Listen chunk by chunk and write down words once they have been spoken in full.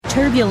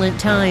Turbulent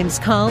times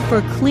call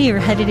for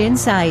clear-headed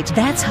insight.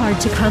 That's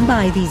hard to come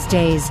by these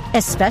days,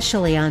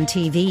 especially on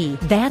TV.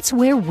 That's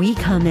where we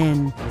come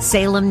in.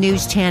 Salem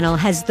News Channel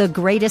has the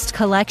greatest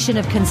collection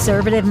of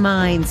conservative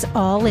minds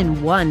all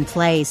in one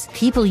place.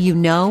 People you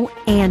know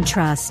and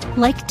trust,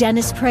 like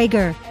Dennis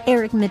Prager,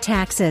 Eric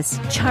Metaxas,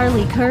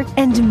 Charlie Kirk,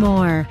 and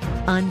more.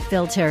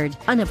 Unfiltered,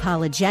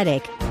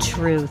 unapologetic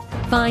truth.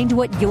 Find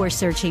what you're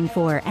searching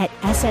for at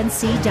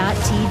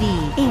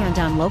snc.tv and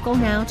on Local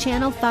Now,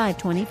 Channel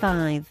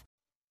 525.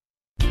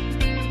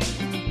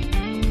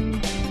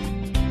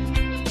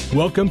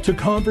 Welcome to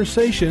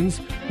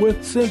Conversations with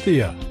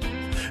Cinthia.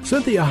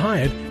 Cinthia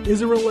Hiett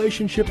is a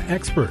relationship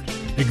expert,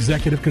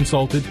 executive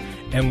consultant,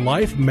 and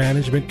life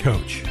management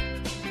coach.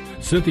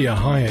 Cinthia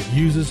Hiett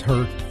uses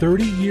her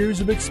 30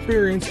 years of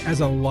experience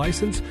as a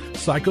licensed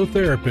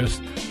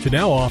psychotherapist to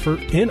now offer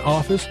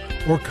in-office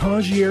or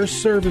concierge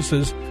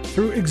services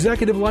through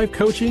executive life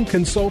coaching,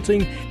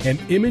 consulting, and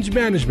image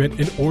management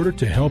in order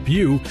to help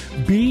you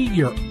be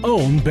your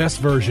own best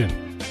version.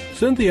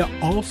 Cinthia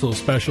also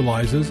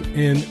specializes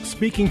in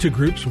speaking to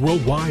groups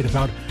worldwide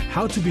about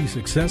how to be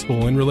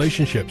successful in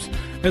relationships,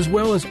 as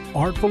well as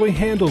artfully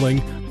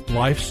handling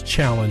life's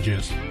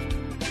challenges.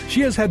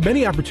 She has had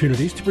many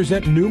opportunities to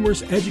present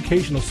numerous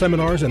educational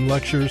seminars and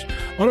lectures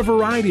on a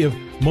variety of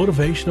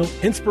motivational,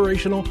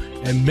 inspirational,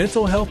 and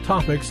mental health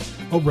topics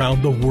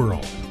around the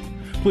world.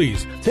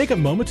 Please take a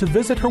moment to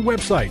visit her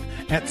website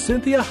at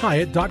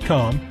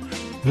CinthiaHiett.com.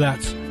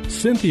 That's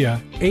Cinthia,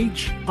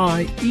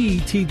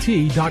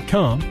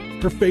 HIETT.com.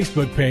 Her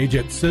Facebook page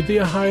at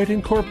Cinthia Hiett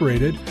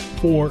Incorporated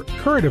for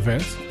current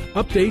events,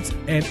 updates,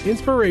 and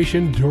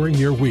inspiration during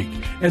your week,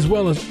 as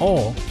well as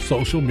all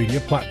social media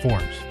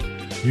platforms.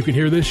 You can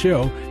hear this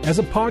show as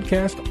a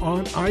podcast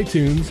on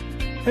iTunes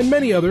and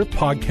many other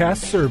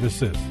podcast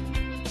services.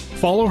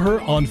 Follow her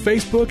on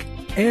Facebook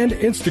and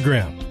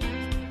Instagram.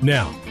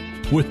 Now,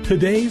 with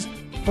today's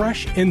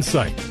fresh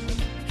insight,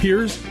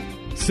 here's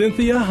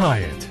Cinthia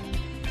Hiett.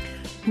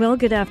 Well,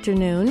 good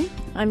afternoon.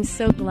 I'm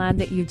so glad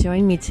that you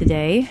joined me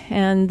today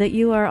and that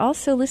you are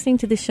also listening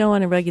to the show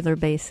on a regular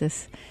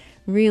basis.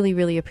 Really,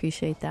 really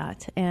appreciate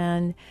that.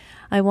 And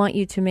I want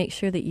you to make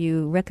sure that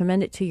you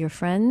recommend it to your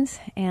friends.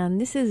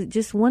 And this is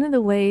just one of the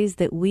ways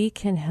that we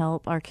can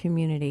help our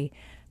community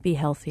be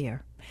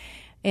healthier.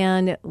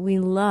 And we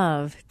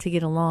love to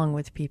get along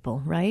with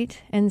people, right?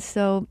 And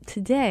so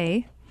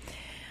today,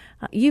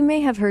 you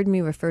may have heard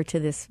me refer to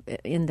this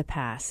in the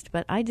past,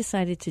 but I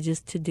decided to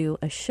do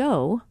a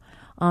show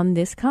on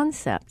this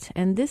concept.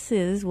 And this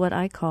is what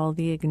I call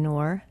the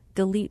ignore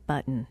delete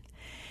button.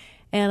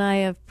 And I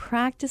have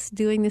practiced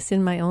doing this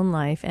in my own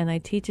life, and I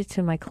teach it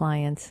to my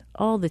clients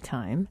all the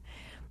time,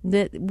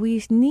 that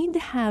we need to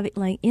have it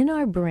like in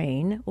our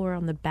brain or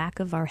on the back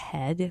of our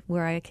head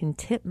where I can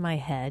tip my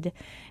head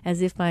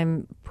as if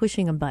I'm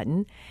pushing a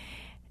button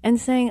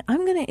and saying,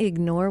 I'm going to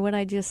ignore what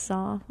I just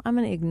saw. I'm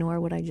going to ignore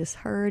what I just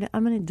heard.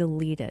 I'm going to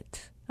delete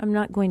it. I'm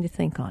not going to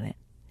think on it.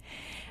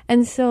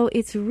 And so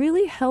it's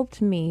really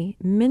helped me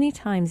many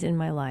times in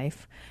my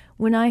life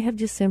when I have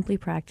just simply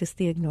practiced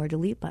the ignore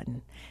delete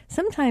button.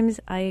 Sometimes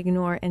I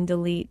ignore and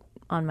delete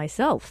on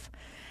myself.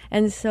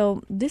 And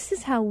so this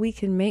is how we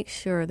can make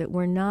sure that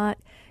we're not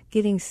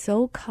getting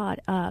so caught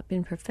up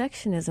in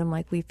perfectionism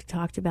like we've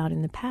talked about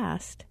in the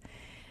past,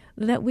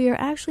 that we are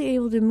actually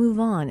able to move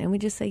on and we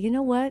just say, you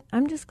know what,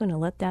 I'm just going to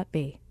let that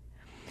be.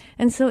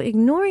 And so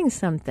ignoring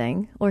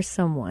something or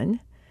someone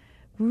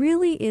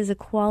really is a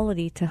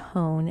quality to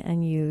hone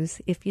and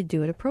use if you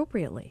do it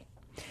appropriately.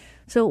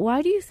 So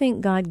why do you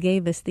think God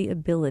gave us the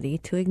ability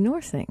to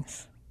ignore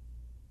things?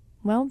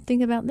 Well,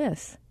 think about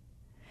this.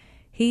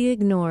 He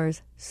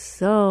ignores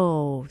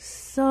so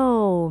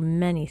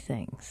many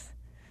things.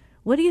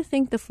 What do you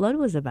think the flood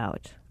was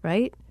about,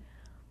 right?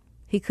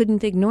 He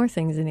couldn't ignore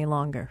things any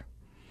longer.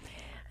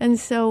 And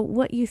so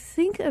what you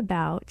think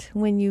about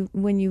when you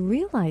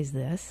realize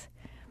this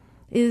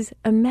is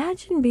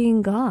imagine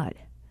being God.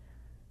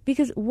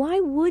 Because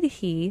why would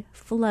he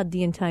flood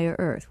the entire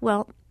earth?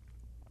 Well,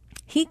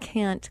 he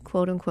can't,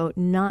 quote unquote,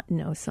 not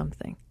know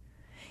something.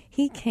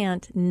 He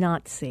can't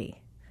not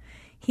see.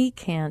 He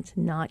can't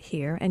not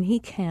hear, and he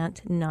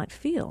can't not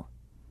feel.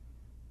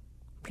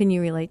 Can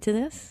you relate to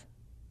this?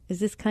 Is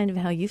this kind of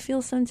how you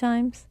feel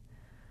sometimes?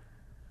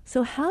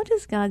 So how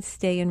does God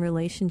stay in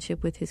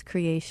relationship with his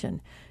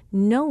creation,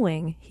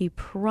 knowing he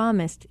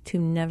promised to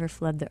never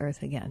flood the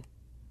earth again?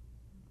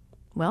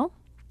 Well,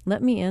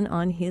 let me in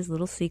on his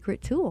little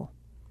secret tool.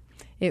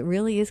 It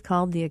really is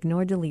called the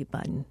ignore delete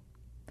button.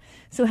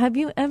 So have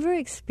you ever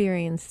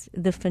experienced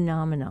the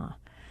phenomena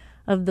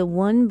of the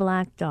one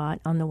black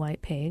dot on the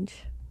white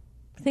page?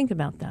 Think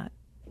about that.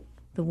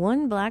 The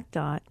one black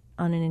dot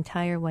on an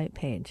entire white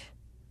page.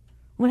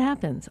 What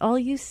happens? All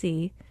you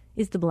see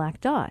is the black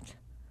dot.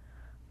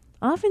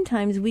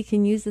 Oftentimes we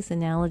can use this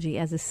analogy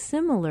as a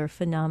similar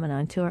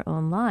phenomenon to our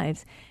own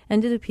lives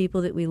and to the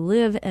people that we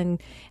live and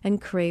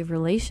crave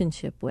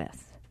relationship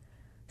with.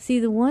 See,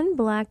 the one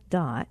black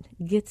dot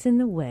gets in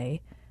the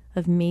way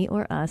of me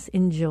or us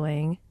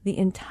enjoying the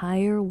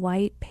entire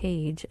white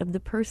page of the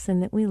person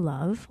that we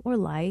love or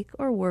like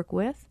or work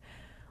with,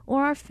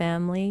 or our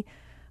family,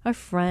 our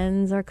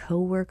friends, our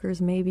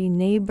coworkers, maybe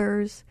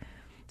neighbors.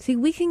 See,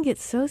 we can get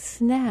so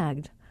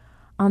snagged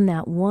on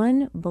that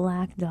one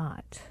black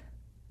dot.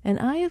 And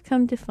I have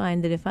come to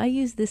find that if I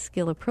use this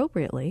skill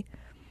appropriately,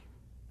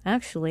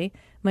 actually,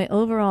 my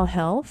overall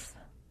health,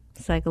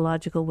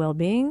 psychological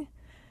well-being,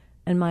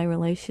 and my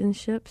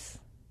relationships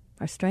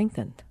are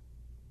strengthened.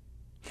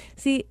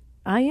 See,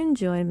 I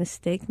enjoy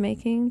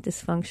mistake-making,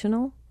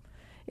 dysfunctional,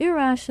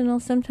 irrational,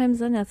 sometimes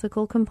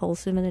unethical,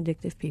 compulsive, and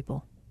addictive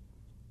people.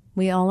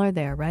 We all are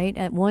there, right?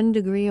 At one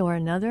degree or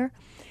another.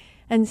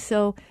 And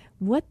so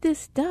what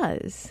this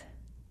does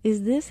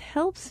is this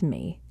helps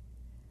me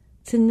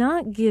to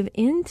not give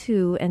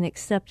into and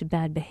accept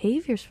bad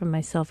behaviors from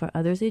myself or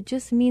others. It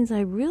just means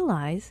I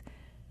realize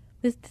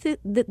that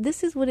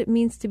this is what it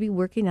means to be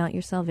working out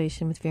your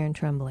salvation with fear and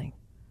trembling.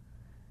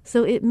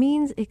 So it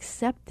means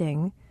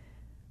accepting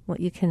what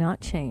you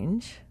cannot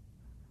change,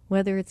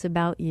 whether it's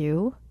about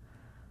you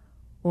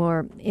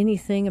or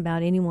anything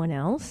about anyone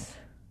else.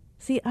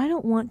 See, I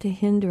don't want to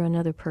hinder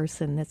another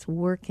person that's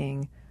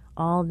working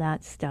all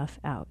that stuff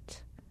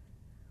out.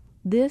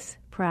 This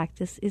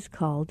practice is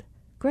called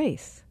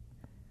grace.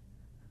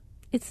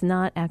 It's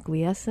not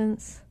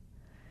acquiescence.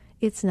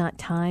 It's not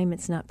time.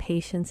 It's not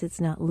patience.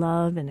 It's not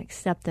love and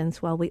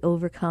acceptance while we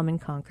overcome and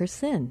conquer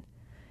sin.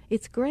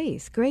 It's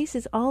grace. Grace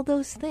is all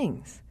those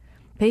things.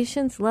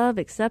 Patience, love,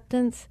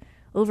 acceptance,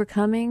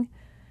 overcoming,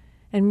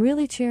 and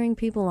really cheering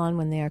people on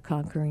when they are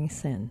conquering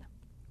sin.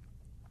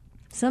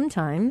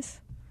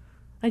 Sometimes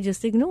I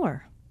just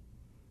ignore.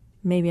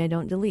 Maybe I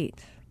don't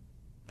delete.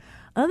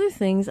 Other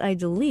things I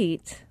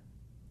delete,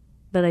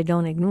 but I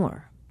don't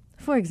ignore.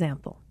 For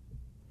example,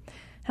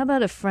 how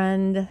about a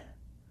friend,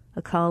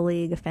 a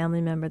colleague, a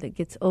family member that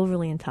gets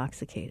overly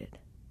intoxicated?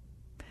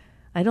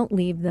 I don't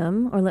leave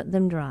them or let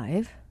them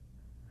drive.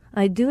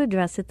 I do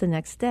address it the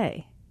next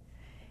day.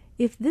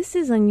 If this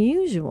is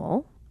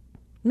unusual,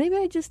 maybe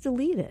I just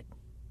delete it.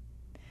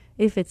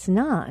 If it's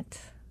not,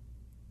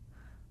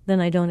 then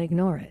I don't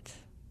ignore it.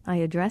 I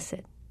address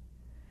it.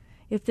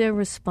 If their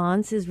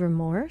response is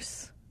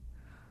remorse,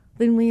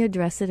 then we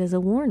address it as a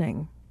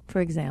warning,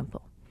 for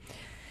example.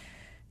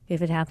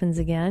 If it happens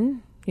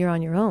again, you're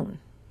on your own.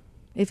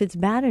 If it's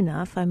bad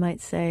enough, I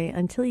might say,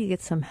 until you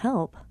get some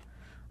help,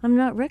 I'm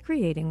not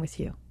recreating with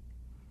you.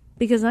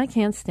 Because I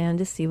can't stand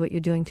to see what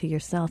you're doing to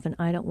yourself, and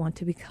I don't want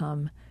to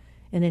become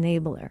an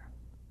enabler.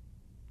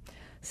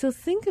 So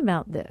think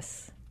about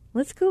this.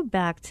 Let's go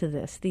back to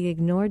this, the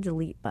ignore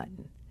delete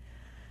button.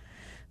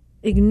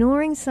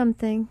 Ignoring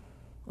something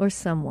or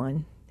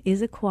someone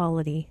is a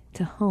quality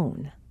to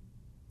hone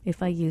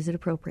if I use it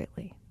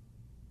appropriately.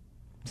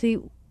 See,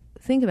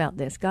 think about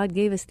this. God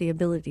gave us the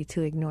ability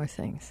to ignore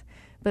things,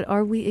 but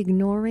are we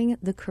ignoring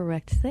the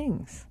correct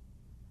things?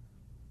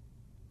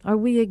 Are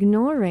we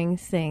ignoring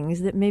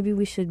things that maybe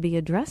we should be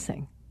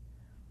addressing?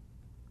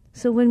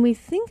 So when we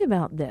think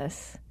about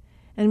this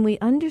and we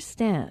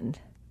understand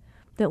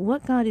that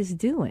what God is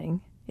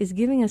doing is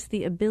giving us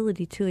the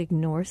ability to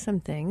ignore some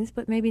things,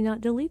 but maybe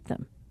not delete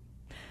them.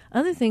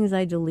 Other things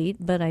I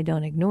delete, but I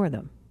don't ignore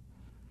them.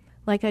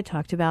 Like I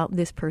talked about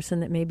this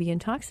person that may be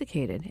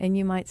intoxicated, and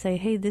you might say,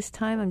 hey, this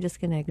time I'm just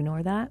going to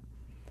ignore that.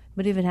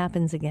 But if it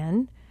happens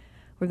again,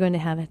 we're going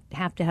to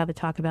have to have a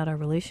talk about our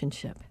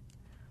relationship.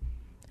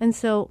 And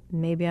so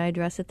maybe I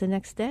address it the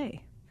next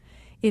day.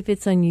 If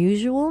it's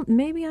unusual,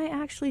 maybe I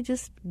actually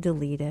just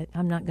delete it.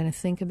 I'm not going to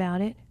think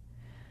about it.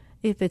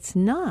 If it's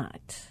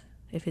not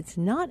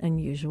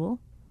unusual,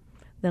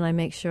 then I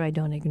make sure I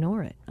don't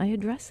ignore it. I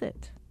address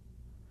it.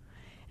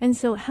 And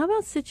so how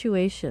about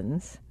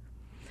situations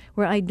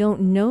where I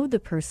don't know the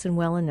person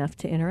well enough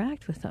to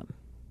interact with them?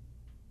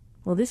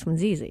 Well, this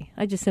one's easy.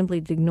 I just simply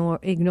ignore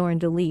and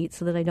delete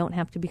so that I don't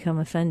have to become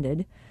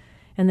offended,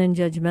 and then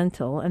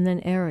judgmental, and then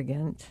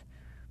arrogant,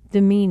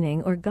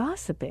 demeaning, or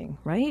gossiping,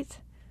 right?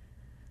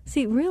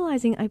 See,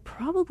 realizing I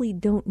probably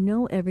don't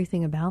know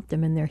everything about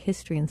them and their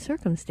history and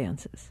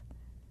circumstances.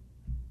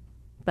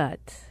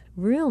 But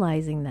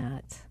realizing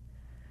that,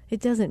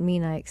 it doesn't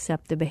mean I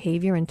accept the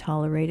behavior and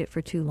tolerate it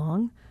for too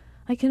long.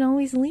 I can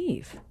always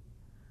leave.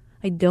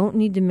 I don't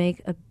need to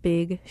make a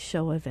big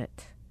show of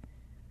it.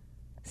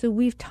 So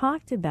we've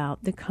talked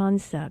about the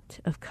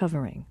concept of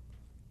covering.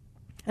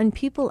 And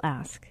people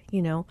ask,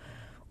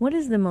 what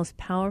is the most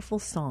powerful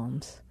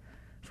Psalms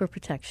for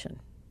protection?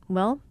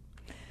 Well,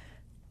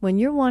 when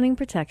you're wanting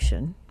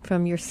protection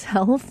from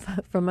yourself,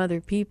 from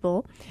other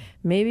people,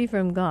 maybe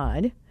from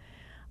God,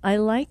 I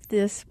like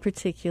this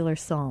particular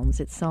Psalms.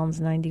 It's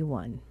Psalms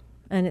 91.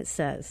 And it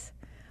says,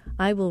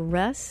 I will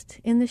rest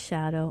in the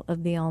shadow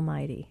of the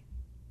Almighty.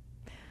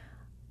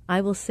 I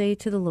will say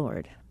to the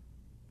Lord,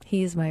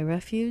 He is my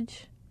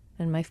refuge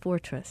and my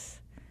fortress,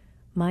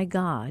 my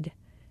God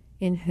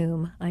in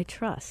whom I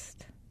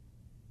trust.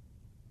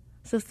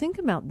 So think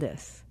about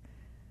this.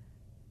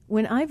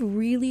 When I've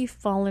really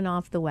fallen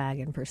off the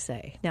wagon, per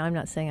se, now I'm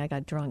not saying I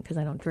got drunk because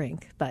I don't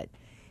drink, but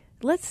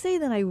let's say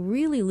that I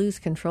really lose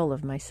control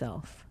of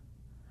myself.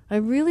 I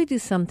really do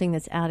something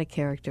that's out of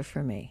character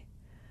for me,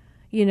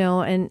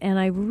 and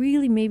I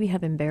really maybe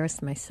have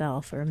embarrassed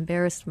myself or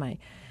embarrassed my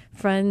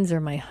friends or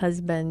my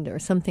husband or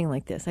something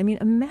like this. I mean,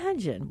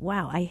 imagine,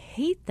 wow, I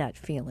hate that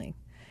feeling.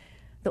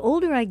 The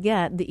older I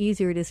get, the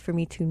easier it is for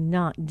me to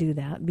not do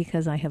that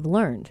because I have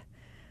learned.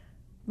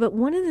 But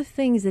one of the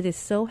things that is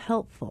so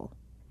helpful,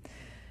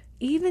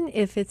 even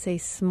if it's a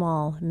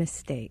small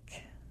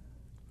mistake,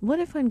 what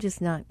if I'm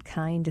just not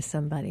kind to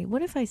somebody?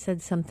 What if I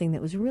said something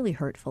that was really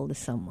hurtful to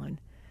someone?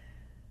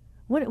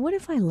 What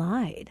if I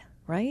lied,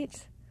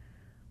 right?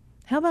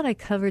 How about I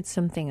covered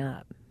something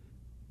up?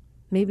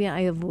 Maybe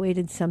I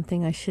avoided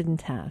something I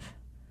shouldn't have.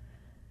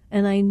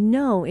 And I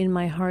know in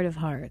my heart of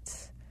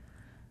hearts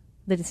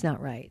that it's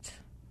not right.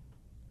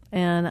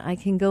 And I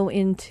can go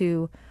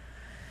into,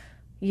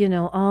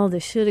 all the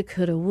shoulda,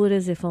 coulda,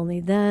 wouldas, if only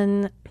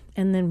then,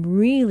 and then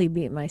really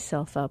beat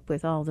myself up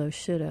with all those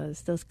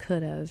shouldas, those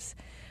couldas.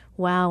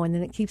 Wow, and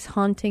then it keeps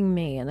haunting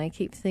me, and I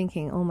keep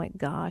thinking, oh my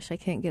gosh, I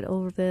can't get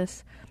over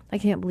this. I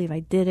can't believe I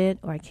did it,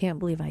 or I can't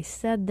believe I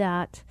said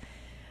that.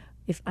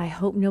 If I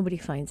hope nobody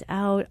finds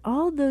out,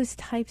 all those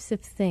types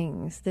of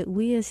things that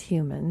we as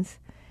humans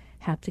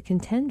have to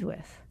contend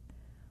with.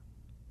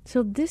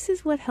 So this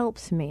is what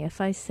helps me if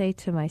I say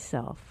to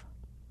myself,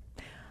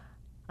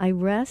 I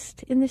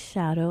rest in the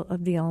shadow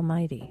of the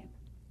Almighty,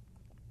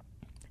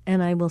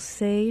 and I will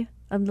say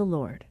of the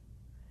Lord,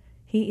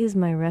 He is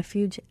my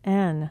refuge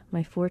and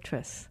my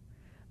fortress,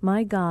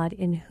 my God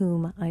in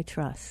whom I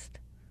trust.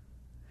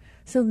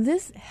 So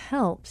this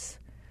helps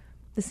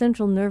the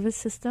central nervous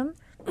system,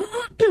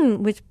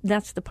 which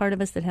that's the part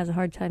of us that has a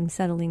hard time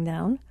settling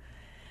down.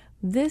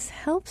 This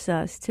helps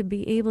us to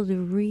be able to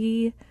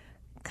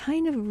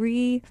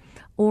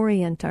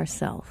reorient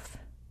ourselves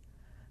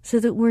so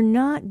that we're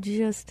not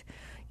just,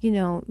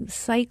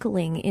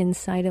 cycling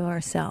inside of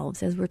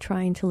ourselves as we're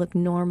trying to look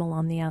normal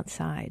on the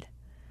outside.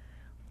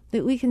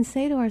 That we can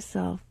say to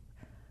ourselves,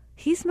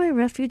 He's my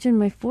refuge and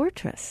my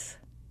fortress.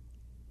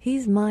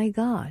 He's my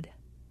God.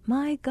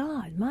 My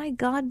God. My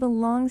God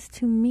belongs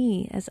to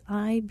me as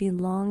I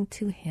belong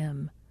to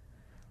Him.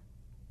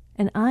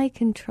 And I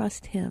can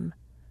trust Him,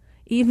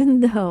 even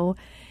though,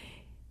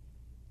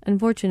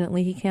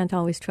 unfortunately, He can't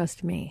always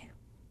trust me.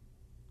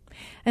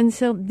 And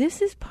so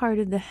this is part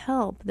of the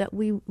help that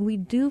we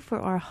do for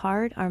our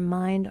heart, our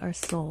mind, our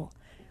soul.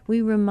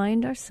 We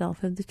remind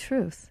ourselves of the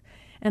truth.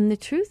 And the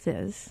truth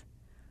is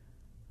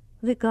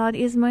that God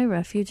is my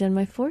refuge and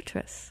my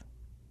fortress.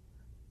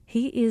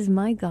 He is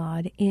my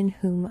God in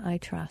whom I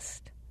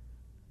trust.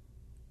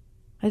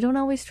 I don't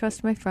always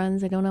trust my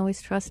friends. I don't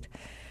always trust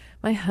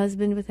my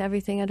husband with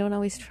everything. I don't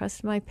always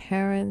trust my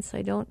parents.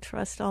 I don't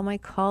trust all my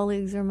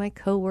colleagues or my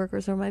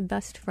coworkers or my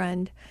best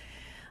friend.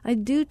 I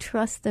do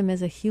trust them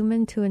as a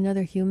human to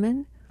another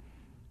human,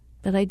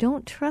 but I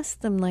don't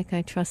trust them like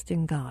I trust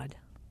in God.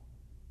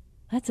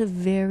 That's a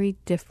very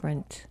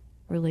different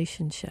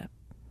relationship.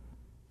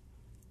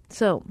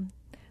 So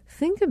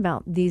think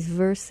about these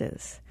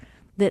verses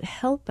that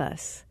help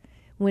us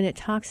when it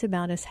talks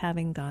about us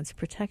having God's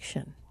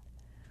protection.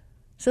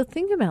 So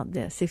think about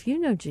this. If you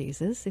know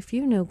Jesus, if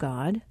you know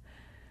God,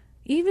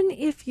 even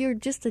if you're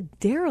just a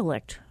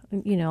derelict,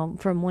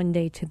 from one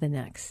day to the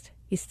next,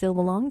 you still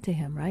belong to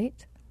Him,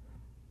 right?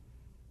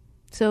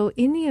 So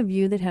any of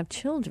you that have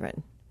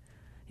children,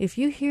 if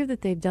you hear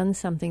that they've done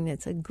something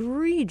that's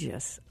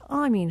egregious,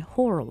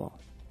 horrible,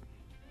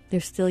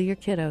 they're still your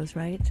kiddos,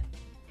 right?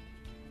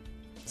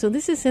 So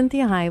this is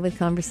Cinthia High with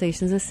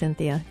Conversations with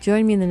Cinthia.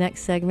 Join me in the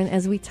next segment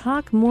as we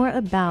talk more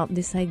about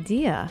this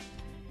idea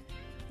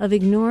of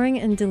ignoring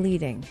and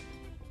deleting.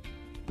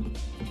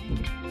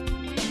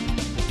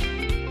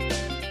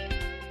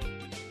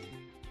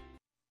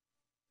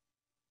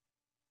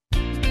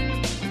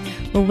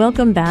 Well,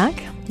 welcome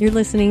back. You're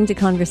listening to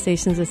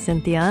Conversations with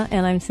Cinthia,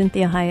 and I'm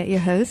Cinthia Hyatt, your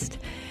host.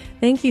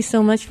 Thank you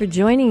so much for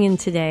joining in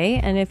today.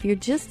 And if you're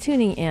just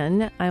tuning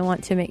in, I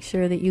want to make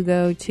sure that you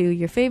go to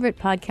your favorite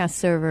podcast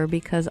server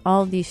because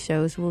all of these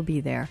shows will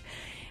be there,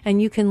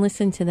 and you can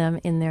listen to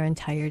them in their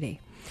entirety.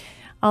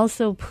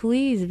 Also,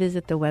 please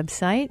visit the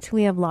website.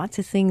 We have lots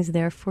of things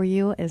there for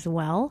you as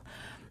well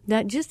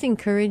that just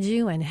encourage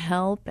you and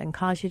help and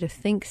cause you to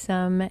think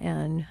some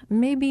and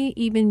maybe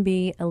even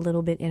be a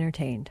little bit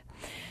entertained.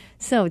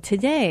 So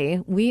today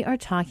we are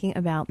talking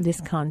about this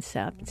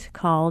concept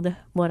called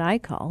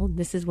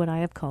this is what I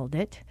have called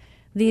it,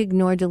 the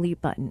ignore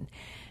delete button.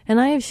 And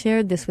I have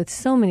shared this with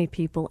so many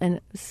people and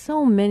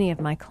so many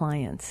of my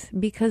clients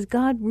because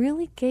God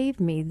really gave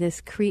me this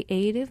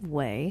creative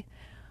way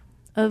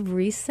of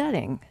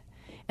resetting.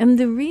 And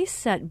the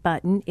reset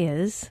button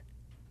is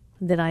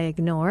that I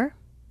ignore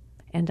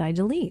and I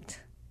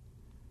delete.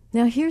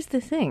 Now here's the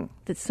thing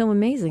that's so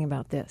amazing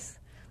about this.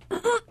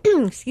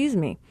 Excuse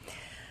me.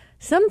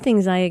 Some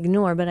things I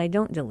ignore, but I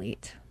don't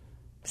delete.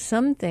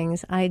 Some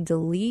things I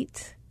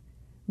delete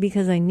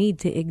because I need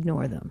to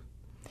ignore them.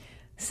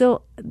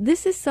 So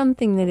this is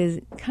something that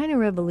is kind of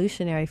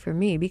revolutionary for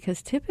me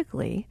because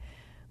typically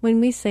when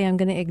we say I'm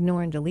going to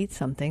ignore and delete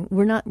something,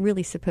 we're not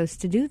really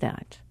supposed to do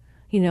that.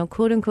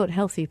 quote unquote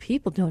healthy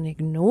people don't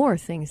ignore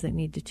things that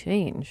need to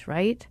change,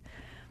 right?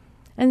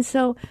 And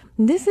so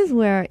this is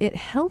where it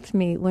helped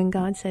me when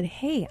God said,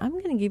 hey, I'm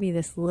going to give you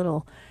this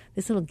little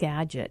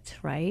gadget,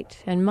 right?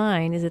 And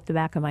mine is at the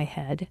back of my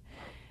head.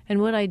 And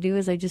what I do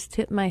is I just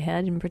tip my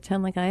head and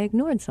pretend like I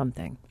ignored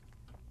something.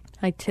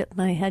 I tipped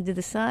my head to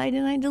the side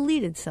and I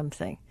deleted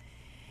something.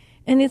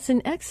 And it's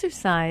an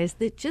exercise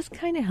that just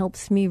kind of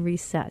helps me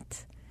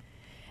reset.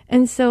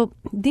 And so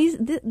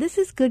this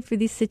is good for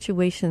these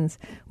situations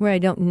where I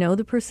don't know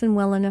the person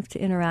well enough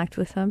to interact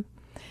with them,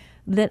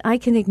 that I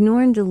can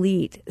ignore and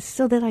delete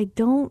so that I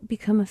don't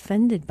become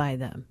offended by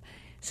them,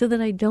 so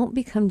that I don't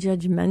become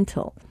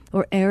judgmental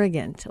or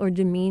arrogant or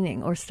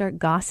demeaning or start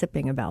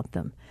gossiping about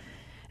them.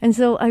 And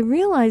so I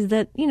realized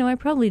that, I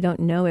probably don't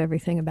know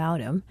everything about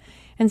them.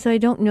 And so I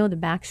don't know the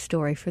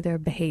backstory for their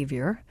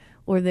behavior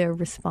or their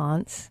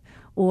response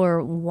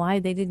or why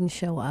they didn't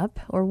show up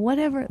or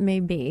whatever it may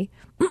be.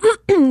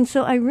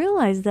 So I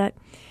realized that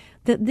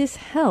this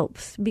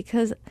helps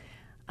because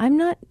I'm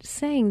not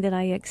saying that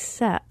I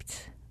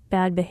accept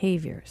bad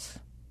behaviors.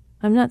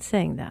 I'm not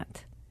saying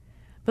that.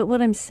 But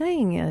what I'm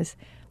saying is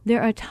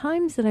there are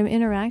times that I'm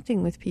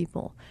interacting with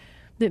people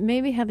that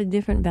maybe have a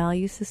different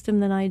value system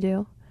than I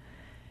do.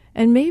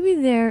 And maybe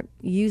they're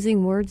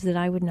using words that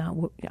I would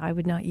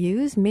not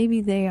use.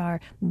 Maybe they are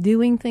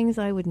doing things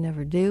I would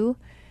never do.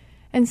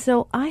 And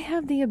so I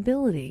have the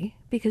ability,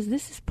 because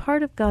this is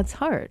part of God's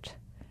heart.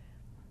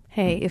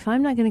 Hey, if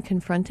I'm not going to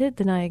confront it,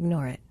 then I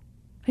ignore it.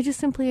 I just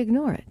simply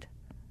ignore it.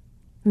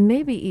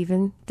 Maybe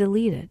even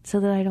delete it so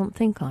that I don't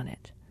think on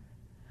it.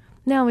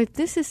 Now, if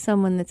this is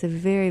someone that's a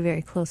very,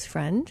 very close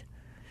friend,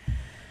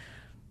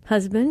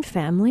 husband,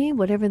 family,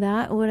 whatever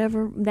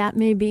that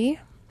may be,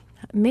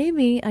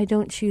 maybe I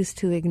don't choose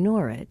to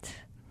ignore it.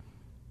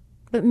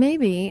 But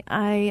maybe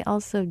I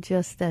also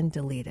just then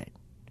delete it.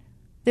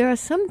 There are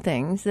some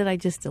things that I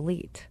just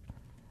delete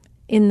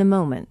in the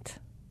moment.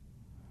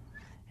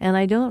 And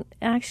I don't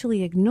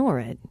actually ignore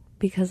it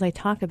because I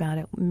talk about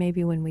it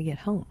maybe when we get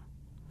home.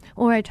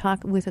 Or I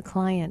talk with a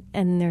client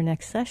in their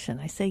next session.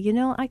 I say,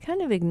 I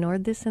kind of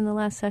ignored this in the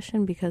last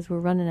session because we're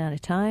running out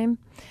of time.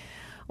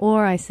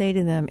 Or I say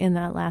to them in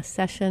that last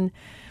session,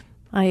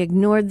 I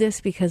ignored this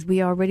because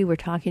we already were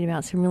talking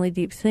about some really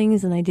deep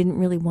things and I didn't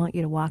really want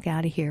you to walk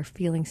out of here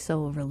feeling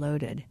so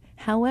overloaded.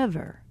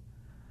 However,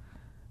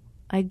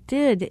 I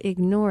did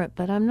ignore it,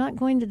 but I'm not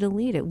going to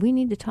delete it. We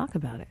need to talk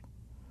about it.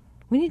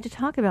 We need to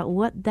talk about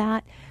what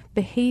that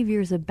behavior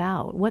is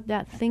about, what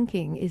that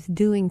thinking is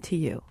doing to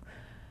you,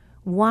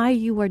 why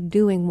you are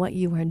doing what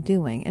you are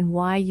doing, and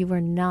why you are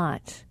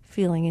not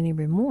feeling any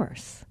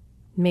remorse.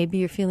 Maybe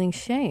you're feeling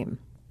shame.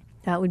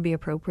 That would be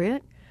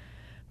appropriate.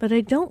 But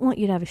I don't want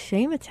you to have a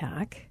shame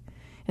attack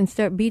and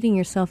start beating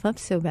yourself up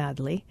so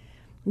badly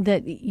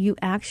that you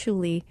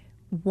actually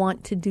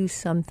want to do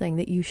something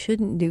that you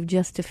shouldn't do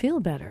just to feel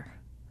better.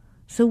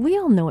 So we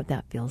all know what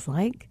that feels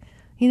like.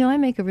 I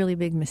make a really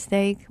big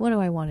mistake. What do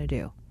I want to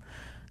do?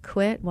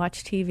 Quit,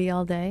 watch TV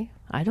all day?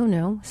 I don't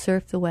know.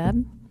 Surf the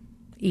web?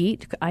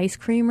 Eat ice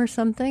cream or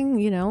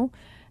something,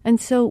 And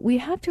so we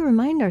have to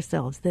remind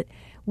ourselves that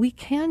we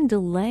can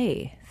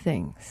delay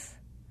things.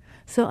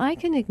 So I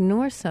can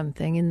ignore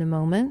something in the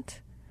moment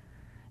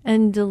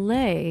and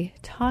delay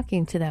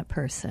talking to that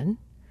person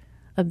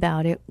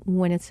about it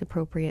when it's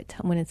appropriate,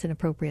 when it's an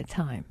appropriate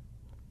time.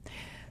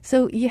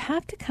 So you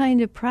have to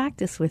kind of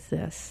practice with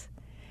this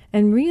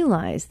and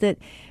realize that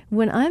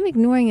when I'm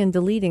ignoring and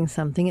deleting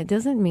something, it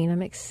doesn't mean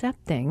I'm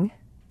accepting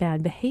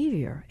bad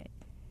behavior.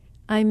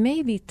 I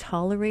may be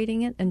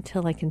tolerating it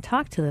until I can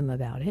talk to them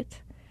about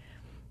it,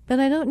 but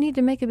I don't need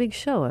to make a big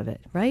show of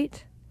it,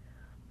 right?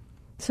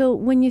 So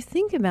when you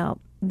think about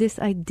this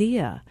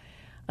idea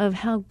of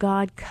how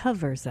God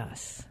covers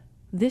us,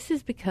 this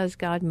is because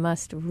God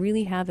must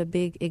really have a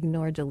big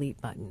ignore,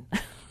 delete button.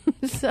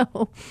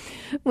 So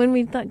when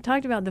we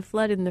talked about the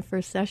flood in the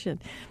first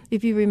session,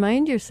 if you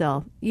remind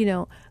yourself,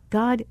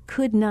 God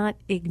could not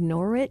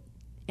ignore it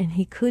and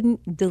he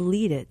couldn't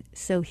delete it.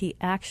 So he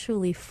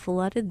actually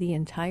flooded the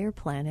entire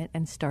planet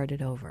and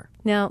started over.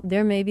 Now,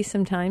 there may be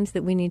some times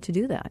that we need to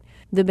do that.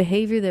 The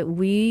behavior that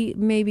we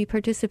maybe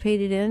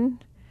participated in,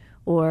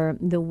 or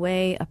the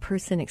way a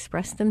person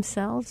expressed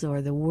themselves,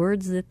 or the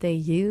words that they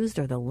used,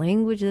 or the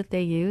language that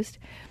they used,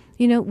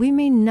 we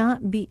may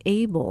not be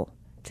able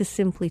to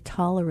simply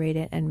tolerate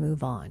it and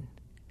move on.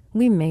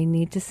 We may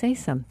need to say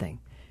something.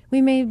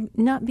 We may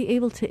not be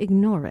able to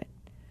ignore it.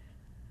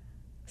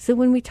 So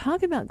when we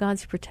talk about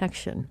God's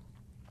protection,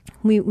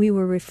 we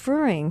were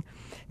referring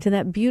to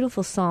that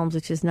beautiful Psalms,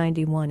 which is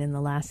 91 in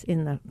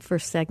the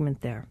first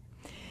segment there.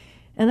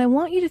 And I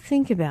want you to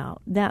think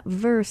about that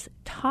verse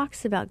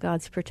talks about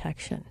God's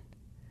protection.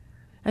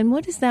 And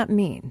what does that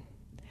mean?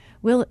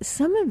 Well,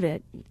 some of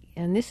it,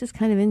 and this is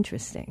kind of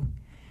interesting,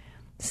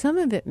 some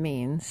of it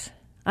means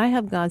I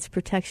have God's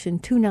protection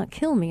to not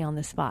kill me on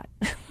the spot.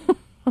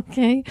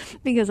 Okay?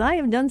 Because I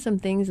have done some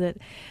things that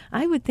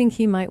I would think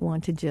he might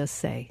want to just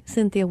say,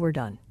 Cinthia, we're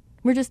done.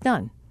 We're just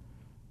done.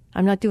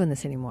 I'm not doing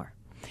this anymore.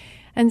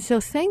 And so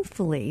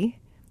thankfully,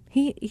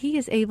 he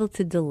is able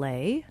to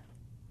delay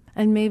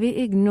and maybe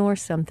ignore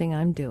something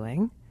I'm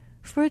doing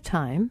for a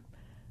time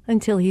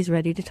until he's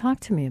ready to talk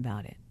to me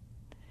about it.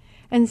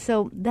 And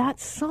so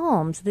that's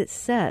Psalms that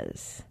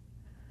says,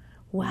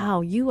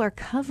 wow, you are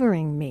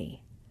covering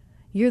me.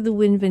 You're the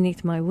wind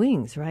beneath my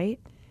wings, right?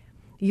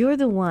 You're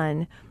the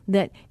one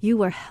that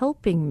you are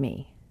helping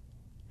me.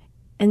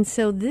 And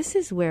so this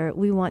is where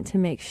we want to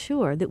make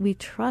sure that we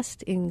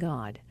trust in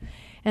God.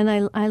 And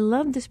I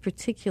love this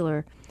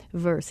particular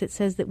verse. It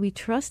says that we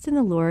trust in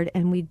the Lord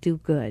and we do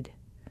good.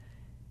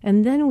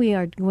 And then we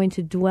are going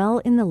to dwell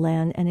in the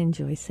land and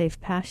enjoy safe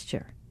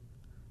pasture.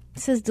 It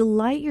says,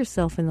 delight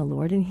yourself in the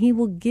Lord, and he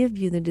will give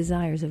you the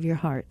desires of your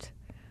heart.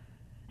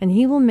 And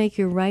he will make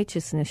your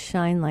righteousness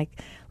shine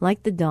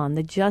like the dawn,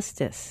 the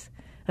justice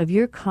of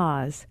your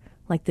cause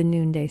like the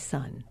noonday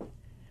sun.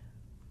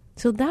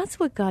 So that's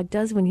what God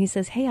does when he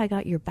says, hey, I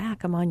got your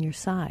back, I'm on your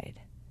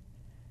side.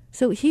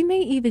 So he may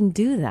even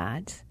do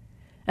that.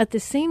 At the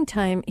same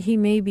time, he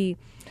may be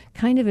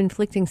kind of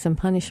inflicting some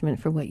punishment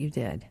for what you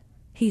did.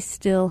 He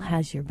still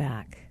has your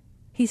back.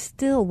 He's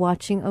still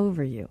watching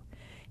over you.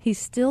 He's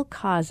still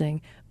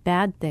causing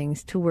bad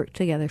things to work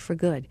together for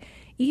good,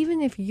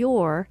 even if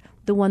you're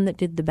the one that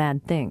did the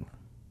bad thing.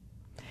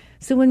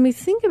 So when we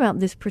think about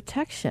this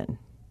protection,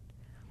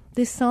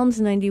 this Psalms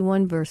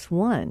 91 verse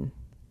 1,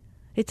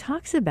 it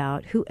talks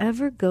about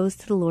whoever goes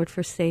to the Lord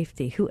for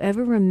safety,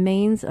 whoever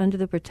remains under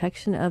the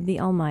protection of the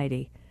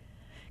Almighty,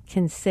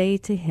 can say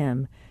to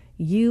him,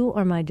 you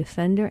are my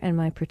defender and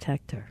my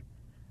protector.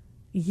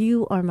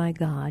 You are my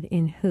God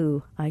in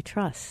who I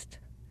trust.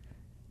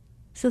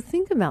 So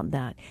think about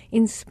that.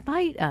 In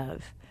spite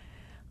of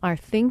our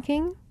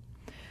thinking,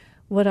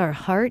 what our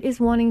heart is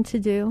wanting to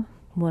do,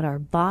 what our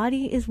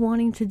body is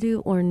wanting to do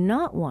or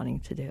not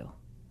wanting to do.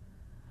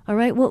 All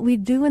right, what we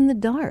do in the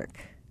dark,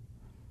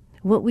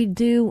 what we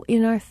do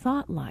in our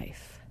thought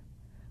life,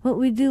 what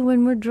we do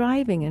when we're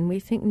driving and we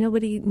think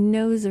nobody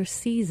knows or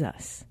sees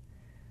us.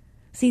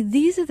 See,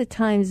 these are the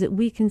times that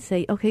we can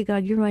say, okay,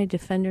 God, you're my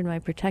defender and my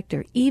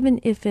protector, even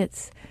if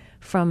it's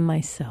from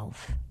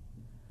myself.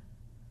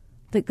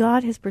 That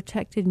God has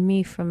protected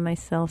me from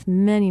myself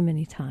many,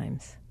 many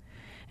times.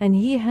 And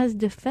he has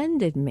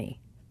defended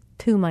me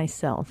to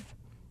myself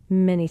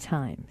many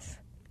times.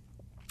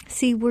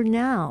 See, we're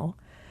now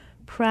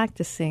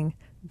practicing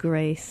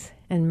grace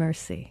and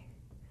mercy.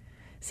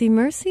 See,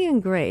 mercy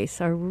and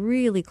grace are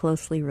really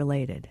closely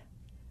related.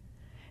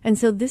 And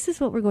so this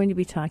is what we're going to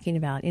be talking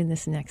about in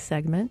this next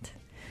segment.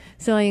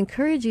 So I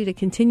encourage you to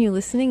continue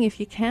listening. If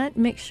you can't,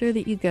 make sure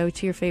that you go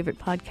to your favorite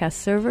podcast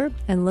server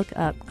and look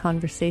up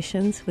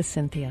Conversations with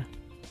Cinthia.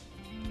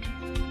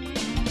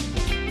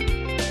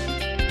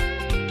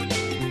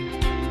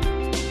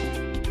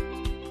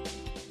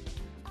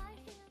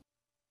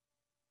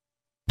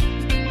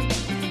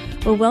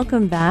 Well,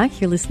 welcome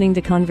back. You're listening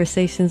to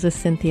Conversations with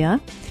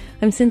Cinthia.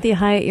 I'm Cinthia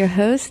Hiett, your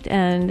host,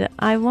 and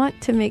I want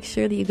to make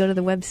sure that you go to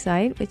the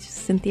website, which is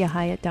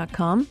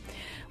CinthiaHiett.com.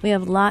 We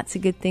have lots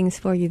of good things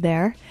for you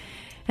there.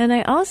 And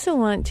I also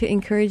want to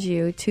encourage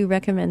you to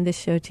recommend this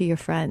show to your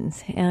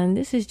friends. And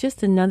this is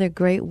just another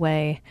great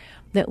way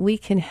that we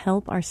can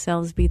help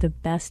ourselves be the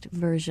best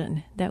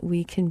version that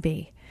we can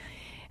be.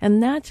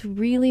 And that's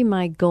really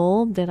my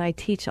goal that I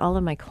teach all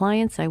of my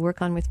clients, I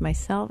work on with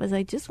myself, is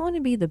I just want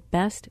to be the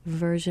best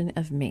version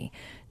of me.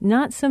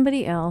 Not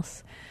somebody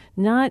else,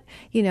 not,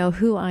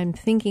 who I'm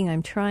thinking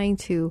I'm trying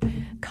to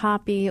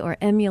copy or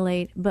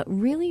emulate, but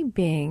really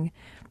being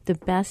the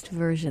best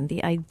version,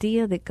 the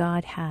idea that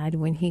God had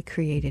when he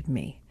created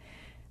me.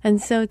 And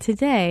so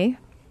today,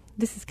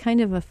 this is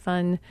kind of a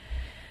fun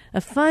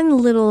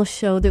little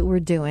show that we're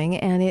doing,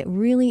 and it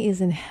really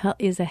is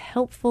a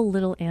helpful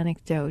little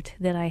anecdote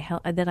that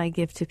I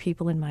give to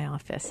people in my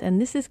office. And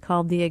this is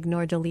called the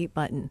Ignore Delete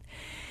button.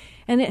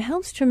 And it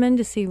helps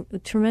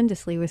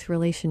tremendously with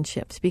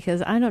relationships,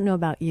 because I don't know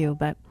about you,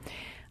 but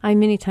I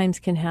many times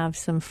can have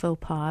some faux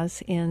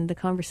pas in the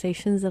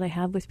conversations that I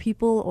have with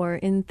people or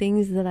in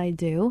things that I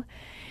do.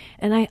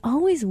 And I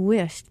always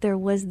wished there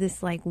was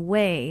this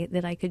way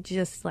that I could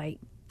just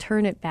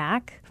turn it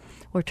back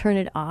or turn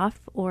it off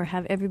or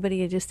have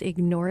everybody just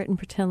ignore it and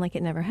pretend like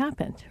it never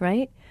happened,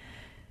 right?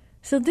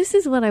 So this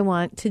is what I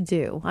want to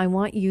do. I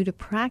want you to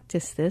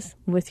practice this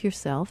with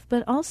yourself,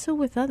 but also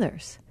with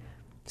others.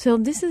 So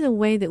this is a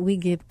way that we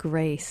give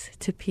grace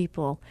to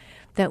people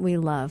that we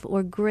love,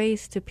 or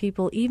grace to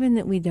people even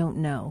that we don't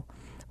know.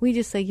 We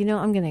just say,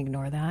 I'm going to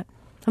ignore that.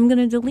 I'm going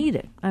to delete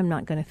it. I'm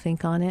not going to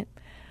think on it.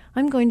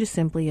 I'm going to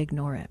simply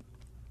ignore it.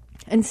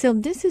 And so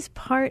this is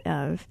part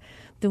of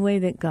the way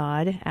that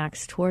God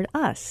acts toward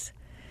us.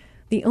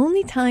 The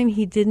only time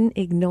he didn't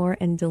ignore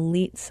and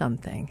delete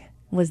something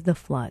was the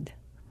flood.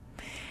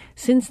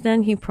 Since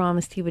then, he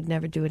promised he would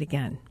never do it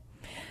again.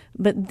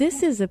 But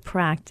this is a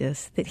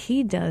practice that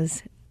he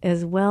does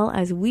as well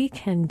as we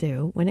can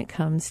do when it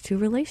comes to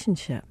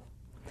relationship.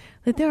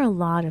 That there are a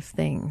lot of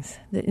things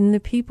that in the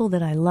people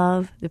that I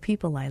love, the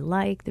people I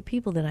like, the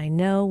people that I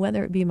know,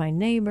 whether it be my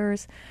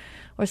neighbors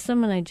or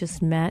someone I just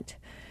met,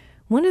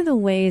 one of the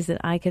ways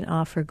that I can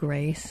offer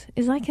grace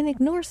is I can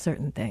ignore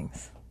certain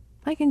things.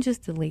 I can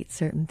just delete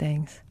certain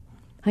things.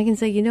 I can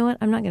say, you know what,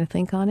 I'm not going to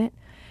think on it.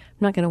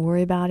 I'm not going to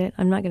worry about it.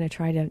 I'm not going to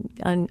try to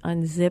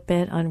unzip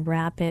it,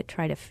 unwrap it,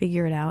 try to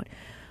figure it out.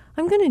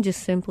 I'm going to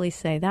just simply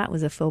say, that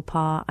was a faux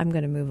pas. I'm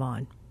going to move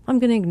on. I'm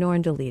going to ignore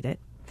and delete it.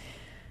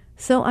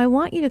 So I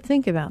want you to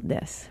think about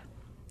this.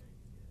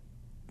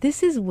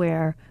 This is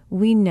where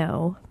we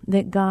know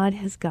that God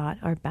has got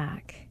our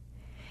back.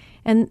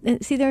 And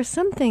see, there are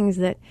some things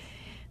that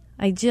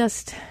I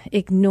just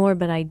ignore,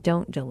 but I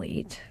don't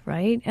delete,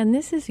 right? And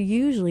this is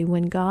usually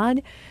when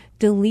God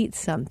deletes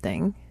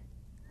something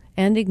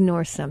and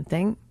ignores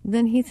something,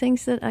 then he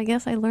thinks that, I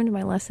guess I learned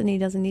my lesson. He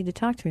doesn't need to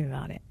talk to me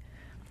about it.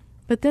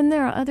 But then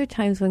there are other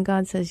times when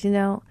God says, you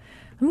know,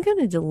 I'm going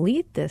to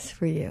delete this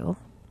for you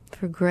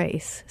for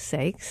grace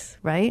sakes,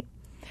 right?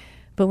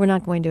 But we're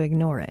not going to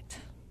ignore it.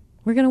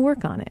 We're going to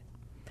work on it.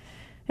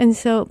 And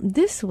so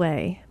this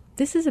way,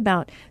 this is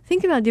about,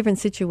 think about different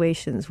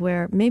situations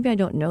where maybe I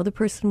don't know the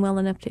person well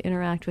enough to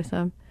interact with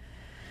them,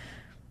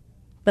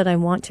 but I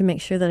want to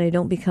make sure that I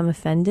don't become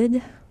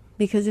offended,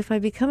 because if I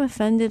become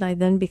offended, I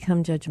then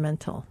become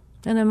judgmental,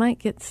 and I might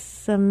get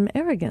some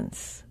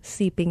arrogance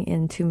seeping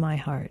into my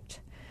heart.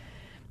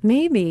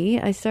 Maybe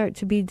I start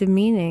to be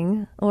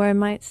demeaning, or I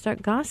might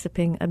start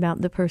gossiping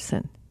about the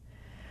person.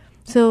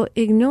 So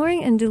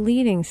ignoring and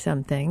deleting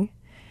something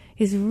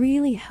is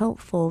really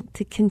helpful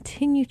to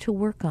continue to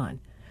work on.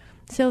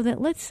 So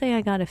that, let's say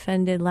I got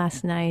offended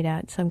last night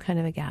at some kind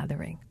of a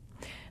gathering,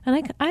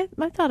 and I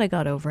thought I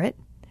got over it,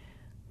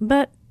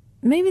 but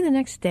maybe the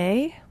next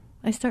day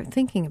I start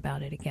thinking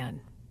about it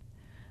again,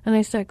 and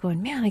I start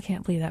going, man, I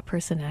can't believe that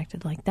person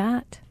acted like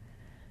that.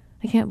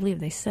 I can't believe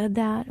they said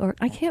that, or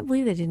I can't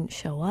believe they didn't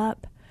show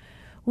up.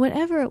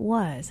 Whatever it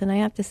was, and I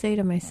have to say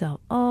to myself,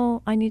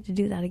 oh, I need to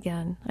do that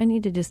again. I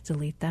need to just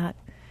delete that.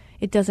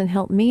 It doesn't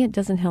help me. It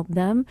doesn't help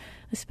them,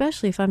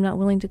 especially if I'm not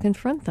willing to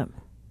confront them.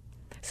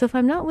 So if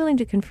I'm not willing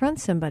to confront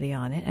somebody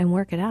on it and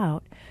work it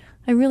out,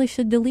 I really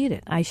should delete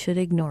it. I should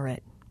ignore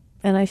it.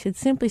 And I should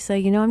simply say,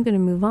 you know, I'm going to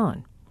move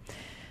on.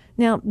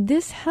 Now,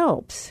 this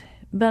helps,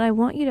 but I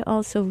want you to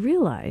also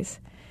realize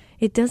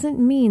it doesn't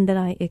mean that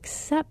I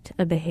accept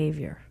a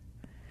behavior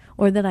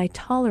or that I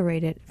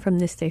tolerate it from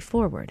this day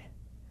forward.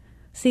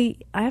 See,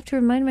 I have to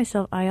remind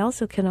myself I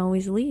also can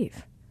always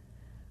leave.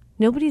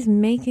 Nobody's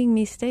making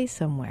me stay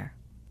somewhere.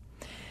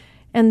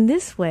 And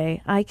this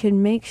way, I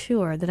can make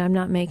sure that I'm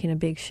not making a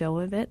big show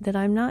of it, that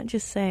I'm not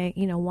just saying,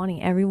 you know,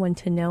 wanting everyone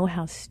to know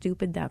how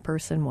stupid that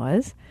person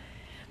was.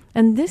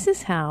 And this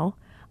is how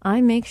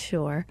I make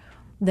sure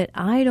that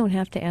I don't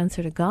have to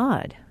answer to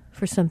God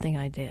for something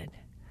I did.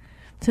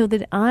 So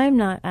that I'm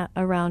not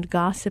around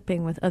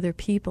gossiping with other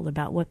people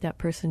about what that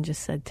person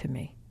just said to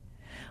me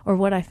or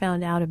what I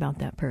found out about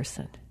that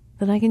person.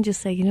 That I can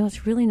just say, you know,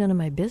 it's really none of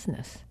my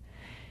business.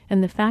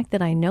 And the fact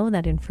that I know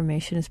that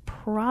information is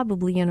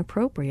probably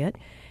inappropriate,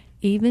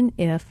 even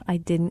if I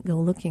didn't go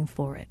looking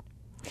for it.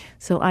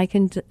 So I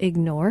can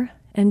ignore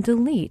and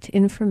delete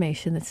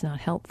information that's not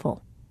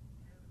helpful,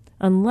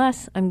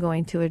 unless I'm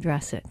going to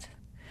address it.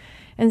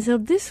 And so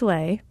this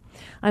way,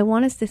 I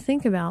want us to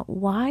think about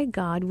why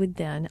God would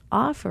then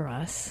offer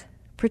us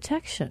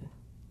protection.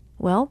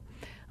 Well,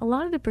 a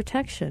lot of the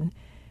protection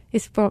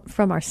is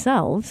from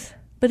ourselves,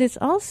 but it's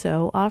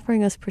also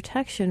offering us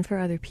protection for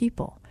other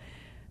people,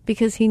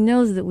 because he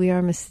knows that we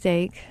are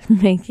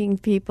mistake-making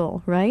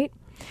people, right?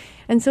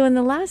 And so in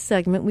the last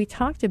segment, we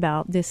talked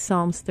about this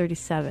Psalms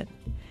 37,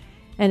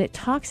 and it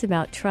talks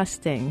about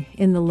trusting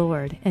in the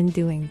Lord and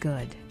doing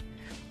good.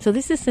 So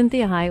this is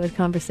Cinthia Hiett with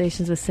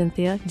Conversations with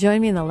Cinthia.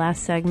 Join me in the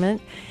last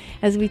segment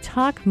as we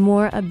talk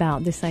more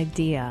about this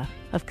idea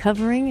of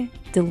covering,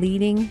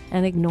 deleting,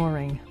 and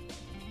ignoring.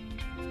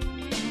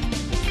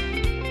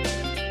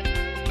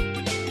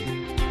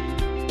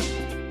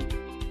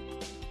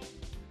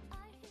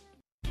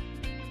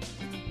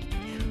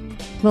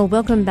 Well,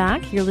 welcome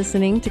back. You're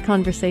listening to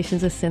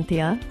Conversations with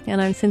Cinthia,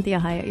 and I'm Cinthia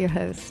Hiett, your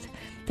host.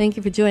 Thank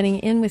you for joining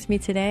in with me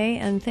today,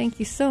 and thank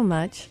you so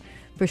much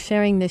for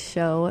sharing this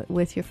show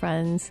with your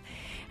friends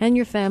and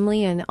your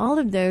family and all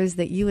of those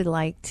that you would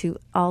like to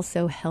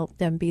also help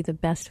them be the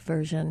best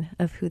version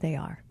of who they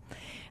are.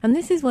 And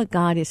this is what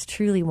God is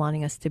truly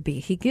wanting us to be.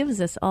 He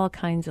gives us all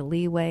kinds of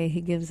leeway. He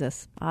gives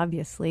us,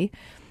 obviously,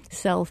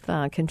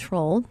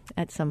 self-control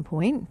at some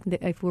point,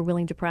 if we're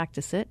willing to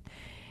practice it.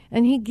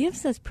 And he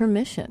gives us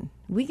permission.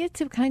 We get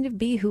to kind of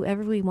be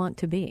whoever we want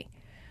to be.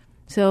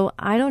 So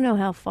I don't know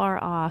how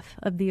far off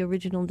of the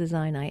original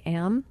design I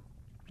am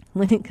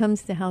when it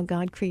comes to how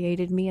God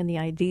created me and the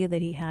idea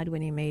that he had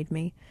when he made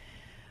me.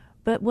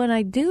 But what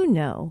I do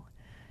know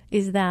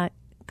is that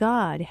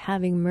God,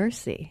 having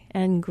mercy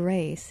and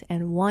grace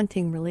and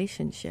wanting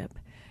relationship,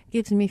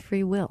 gives me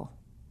free will.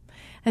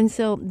 And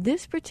so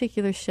this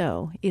particular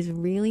show is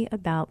really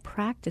about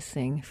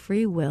practicing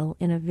free will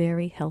in a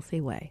very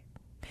healthy way.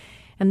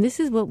 And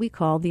this is what we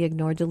call the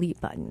ignore delete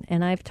button.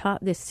 And I've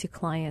taught this to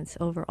clients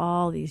over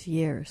all these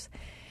years.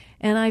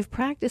 And I've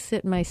practiced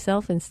it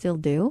myself and still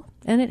do.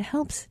 And it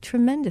helps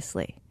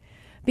tremendously.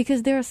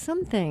 Because there are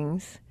some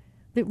things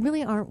that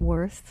really aren't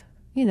worth,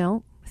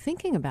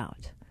 thinking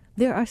about.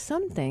 there are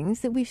some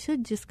things that we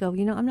should just go,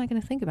 I'm not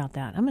going to think about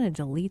that. I'm going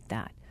to delete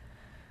that.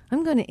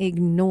 I'm going to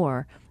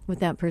ignore what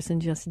that person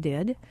just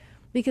did,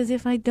 because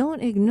if I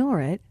don't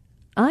ignore it,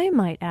 I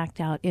might act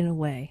out in a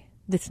way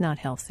that's not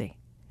healthy.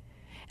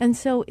 And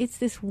so it's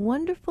this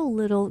wonderful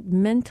little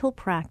mental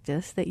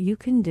practice that you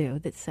can do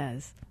that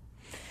says,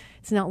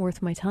 it's not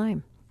worth my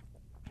time.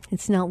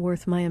 It's not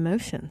worth my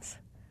emotions.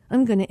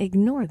 I'm going to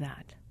ignore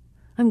that.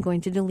 I'm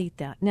going to delete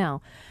that.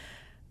 Now,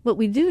 what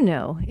we do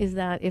know is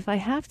that if I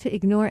have to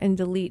ignore and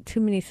delete too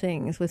many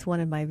things with one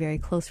of my very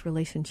close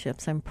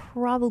relationships, I'm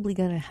probably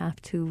going to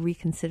have to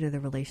reconsider the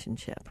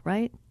relationship,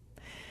 right?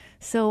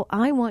 So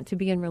I want to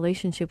be in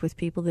relationship with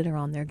people that are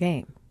on their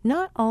game.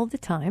 Not all the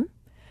time,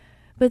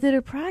 but that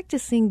are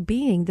practicing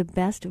being the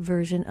best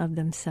version of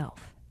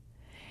themselves.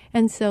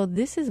 And so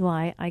this is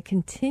why I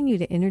continue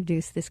to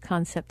introduce this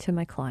concept to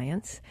my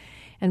clients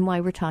and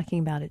why we're talking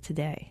about it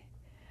today.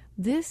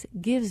 This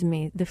gives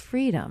me the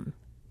freedom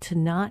to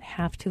not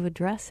have to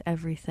address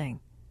everything,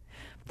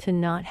 to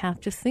not have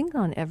to think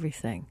on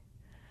everything,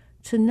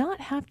 to not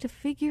have to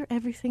figure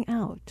everything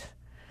out.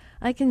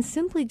 I can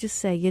simply just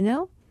say,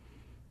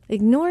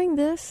 ignoring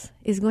this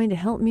is going to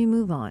help me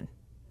move on.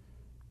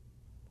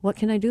 What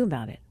can I do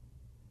about it?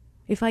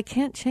 If I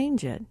can't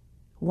change it,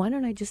 why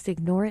don't I just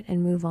ignore it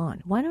and move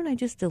on? Why don't I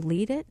just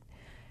delete it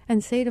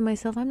and say to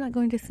myself, I'm not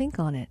going to think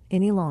on it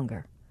any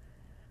longer?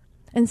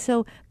 And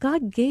so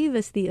God gave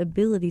us the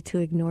ability to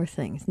ignore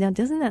things. Now,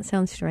 doesn't that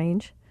sound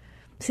strange?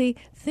 See,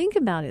 think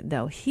about it,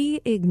 though. He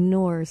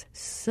ignores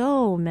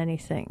so many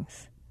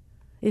things.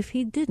 If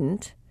he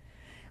didn't,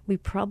 we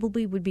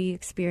probably would be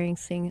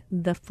experiencing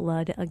the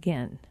flood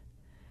again.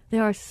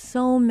 There are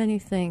so many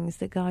things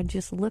that God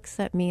just looks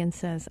at me and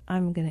says,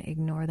 I'm going to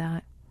ignore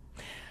that.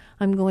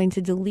 I'm going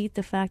to delete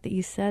the fact that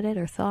you said it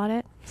or thought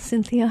it,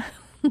 Cinthia,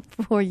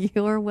 for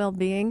your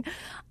well-being.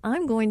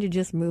 I'm going to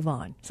just move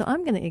on. So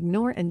I'm going to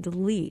ignore and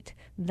delete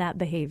that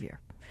behavior.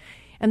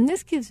 And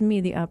this gives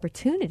me the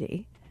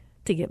opportunity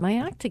to get my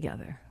act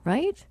together,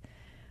 right?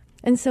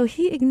 And so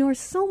he ignores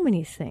so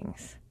many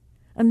things.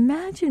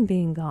 Imagine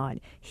being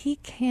God. He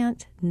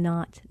can't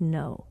not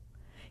know.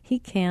 He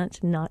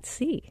can't not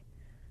see.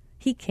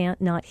 He can't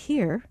not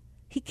hear.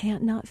 He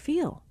can't not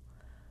feel.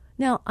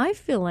 Now, I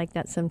feel like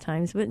that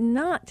sometimes, but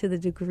not to the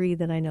degree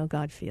that I know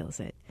God feels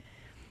it.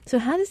 So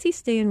how does he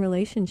stay in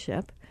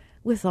relationship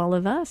with all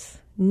of us,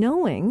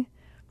 knowing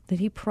that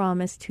he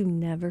promised to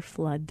never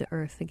flood the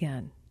earth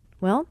again?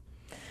 Well,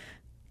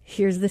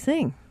 here's the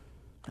thing.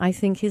 I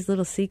think his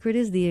little secret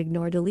is the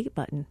ignore delete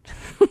button.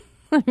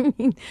 I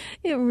mean,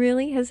 it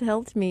really has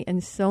helped me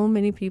and so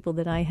many people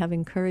that I have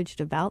encouraged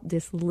about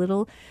this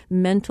little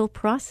mental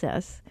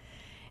process.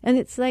 And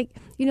it's like,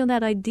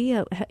 that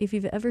idea, if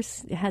you've ever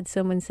had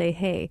someone say,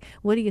 hey,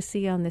 what do you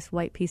see on this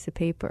white piece of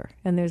paper?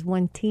 And there's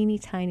one teeny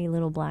tiny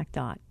little black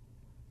dot.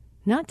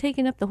 Not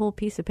taking up the whole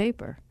piece of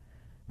paper,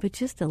 but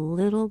just a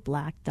little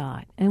black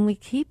dot. And we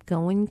keep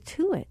going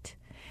to it.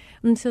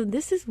 And so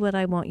this is what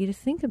I want you to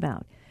think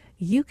about.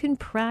 You can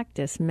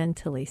practice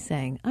mentally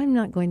saying, I'm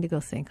not going to go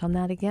think on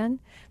that again.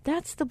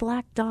 That's the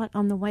black dot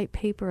on the white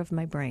paper of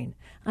my brain.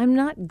 I'm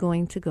not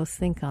going to go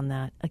think on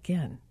that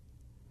again.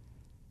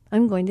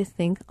 I'm going to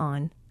think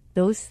on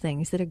those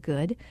things that are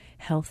good,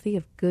 healthy,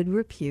 of good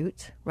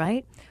repute,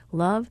 right?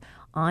 Love,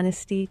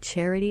 honesty,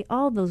 charity,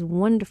 all those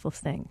wonderful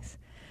things.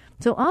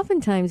 So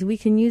oftentimes we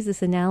can use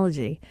this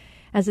analogy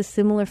as a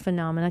similar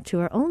phenomena to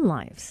our own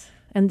lives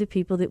and the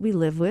people that we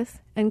live with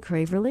and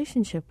crave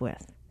relationship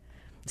with.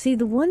 See,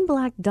 the one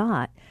black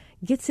dot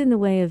gets in the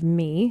way of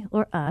me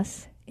or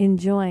us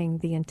enjoying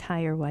the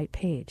entire white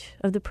page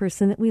of the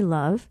person that we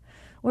love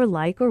or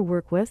like or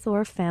work with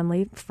or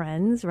family,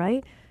 friends,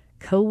 right?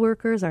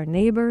 Co-workers, our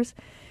neighbors.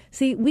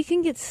 See, we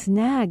can get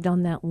snagged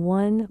on that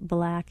one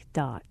black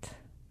dot.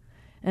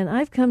 And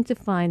I've come to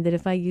find that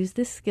if I use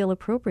this skill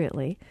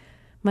appropriately,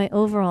 my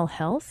overall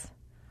health,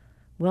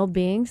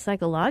 well-being,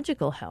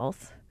 psychological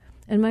health,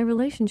 and my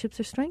relationships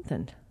are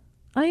strengthened.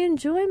 I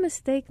enjoy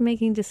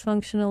mistake-making,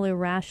 dysfunctional,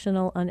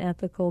 irrational,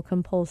 unethical,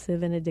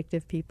 compulsive, and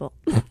addictive people.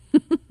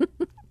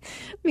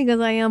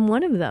 Because I am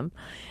one of them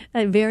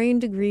at varying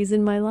degrees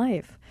in my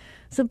life.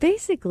 So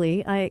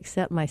basically, I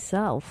accept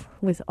myself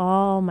with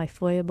all my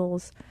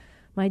foibles,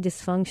 my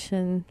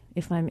dysfunction,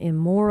 if I'm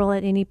immoral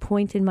at any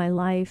point in my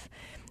life,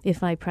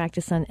 if I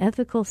practice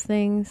unethical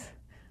things.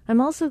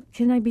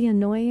 Can I be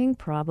annoying?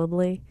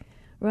 Probably,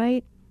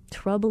 right?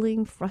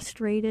 Troubling,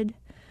 frustrated,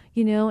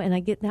 and I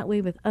get that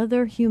way with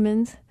other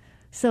humans.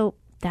 So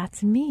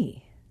that's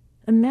me.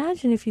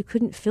 Imagine if you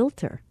couldn't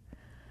filter.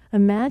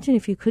 Imagine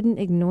if you couldn't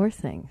ignore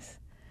things.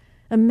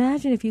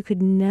 Imagine if you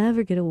could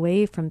never get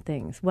away from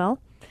things. Well,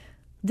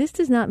 this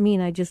does not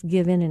mean I just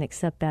give in and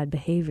accept bad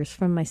behaviors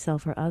from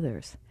myself or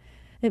others.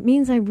 It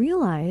means I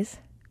realize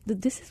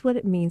that this is what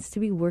it means to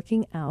be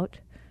working out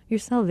your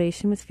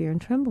salvation with fear and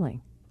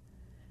trembling.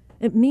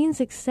 It means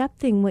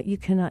accepting what you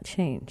cannot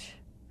change,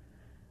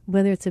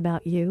 whether it's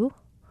about you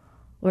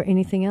or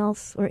anything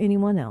else or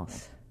anyone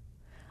else.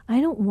 I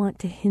don't want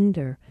to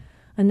hinder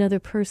another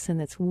person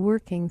that's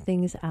working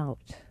things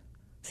out.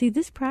 See,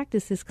 this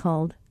practice is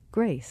called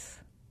grace.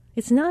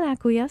 It's not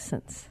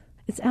acquiescence.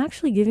 It's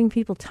actually giving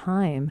people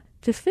time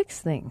to fix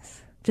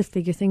things, to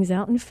figure things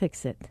out and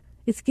fix it.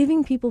 It's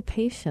giving people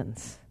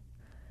patience.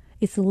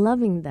 It's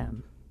loving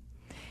them.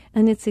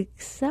 And it's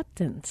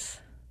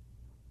acceptance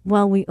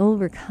while we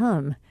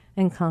overcome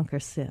and conquer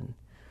sin.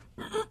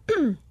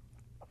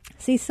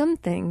 See, some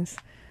things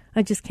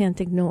I just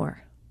can't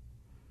ignore.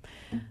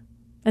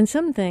 And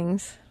some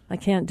things I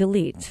can't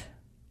delete.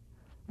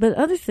 But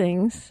other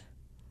things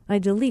I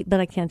delete, but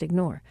I can't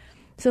ignore.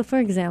 So, for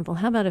example,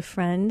 how about a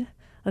friend,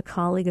 a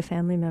colleague, a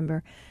family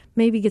member,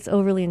 maybe gets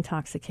overly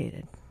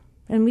intoxicated?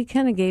 And we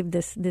kind of gave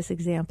this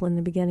example in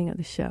the beginning of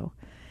the show.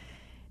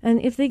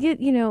 And if they get,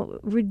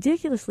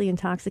 ridiculously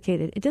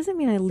intoxicated, it doesn't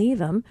mean I leave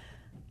them.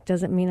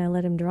 Doesn't mean I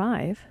let them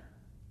drive.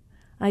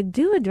 I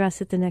do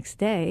address it the next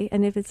day.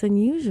 And if it's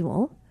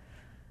unusual,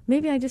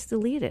 maybe I just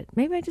delete it.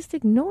 Maybe I just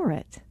ignore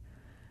it.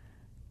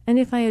 And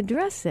if I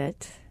address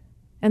it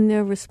and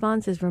their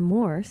response is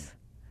remorse,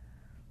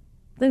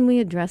 then we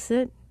address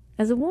it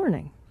as a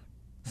warning.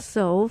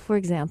 So, for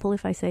example,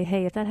 if I say,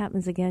 hey, if that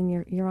happens again,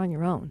 you're on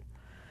your own.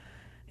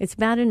 It's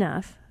bad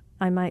enough,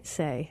 I might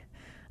say,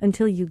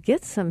 until you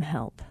get some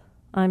help,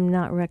 I'm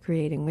not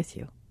recreating with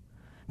you.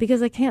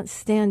 Because I can't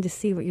stand to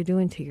see what you're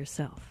doing to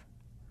yourself.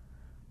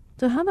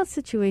 So how about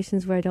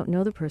situations where I don't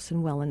know the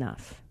person well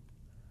enough?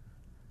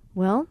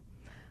 Well,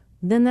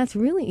 then that's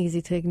really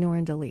easy to ignore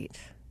and delete.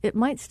 It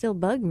might still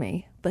bug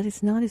me, but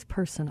it's not as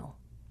personal.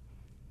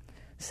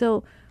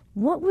 So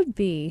what would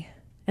be,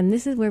 and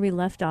this is where we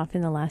left off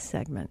in the last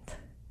segment,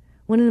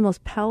 one of the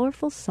most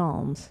powerful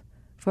psalms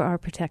for our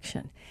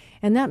protection.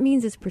 And that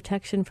means it's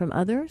protection from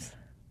others,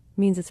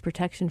 means it's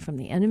protection from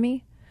the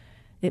enemy,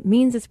 it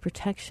means it's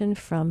protection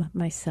from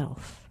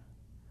myself.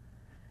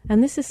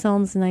 And this is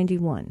Psalms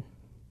 91.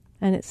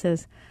 And it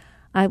says,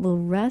 I will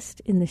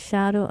rest in the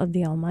shadow of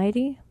the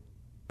Almighty.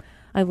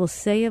 I will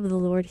say of the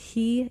Lord,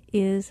 He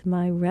is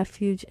my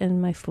refuge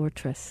and my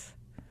fortress,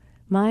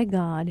 my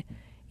God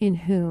in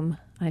whom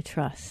I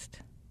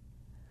trust.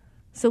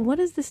 So what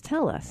does this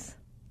tell us?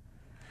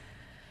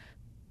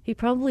 He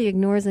probably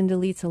ignores and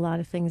deletes a lot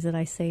of things that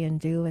I say and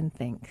do and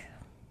think.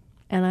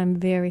 And I'm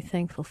very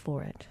thankful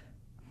for it.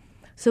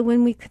 So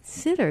when we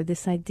consider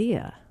this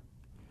idea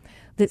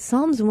that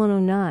Psalms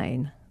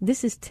 109,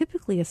 this is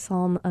typically a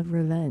psalm of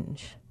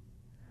revenge.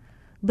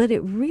 But it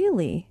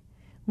really,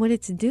 what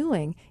it's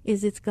doing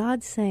is it's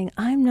God saying,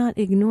 I'm not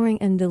ignoring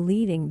and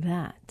deleting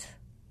that.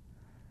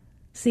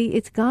 See,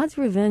 it's God's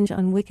revenge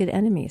on wicked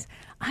enemies.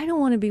 I don't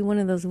want to be one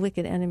of those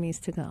wicked enemies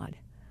to God.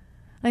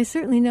 I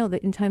certainly know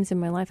that in times in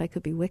my life I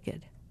could be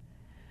wicked.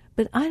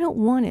 But I don't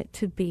want it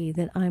to be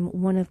that I'm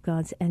one of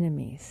God's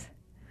enemies.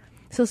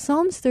 So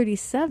Psalms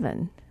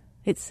 37,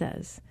 it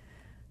says,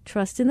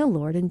 trust in the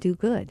Lord and do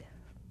good.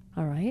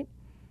 All right?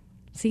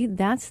 See,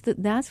 that's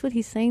what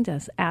he's saying to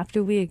us.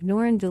 After we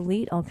ignore and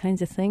delete all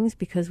kinds of things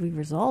because we've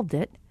resolved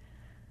it,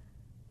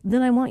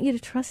 then I want you to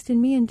trust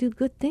in me and do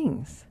good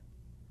things.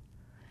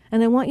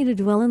 And I want you to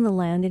dwell in the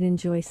land and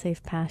enjoy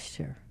safe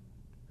pasture.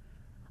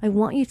 I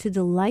want you to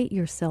delight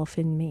yourself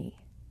in me.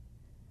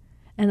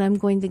 And I'm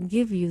going to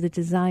give you the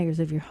desires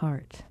of your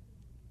heart.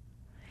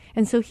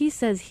 And so he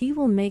says he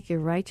will make your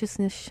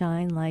righteousness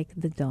shine like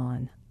the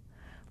dawn,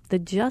 the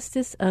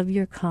justice of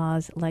your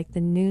cause like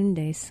the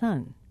noonday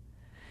sun.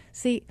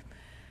 See,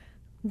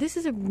 this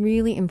is a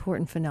really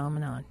important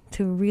phenomenon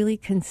to really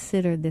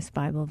consider this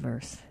Bible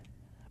verse.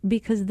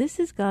 Because this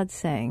is God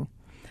saying,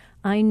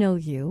 I know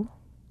you.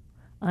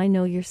 I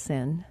know your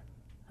sin.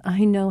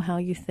 I know how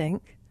you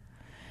think.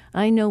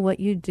 I know what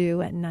you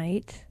do at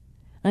night.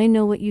 I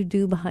know what you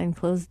do behind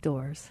closed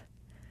doors.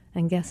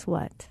 And guess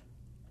what?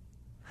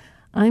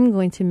 I'm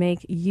going to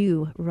make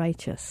you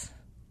righteous.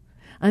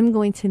 I'm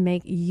going to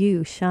make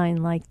you shine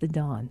like the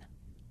dawn.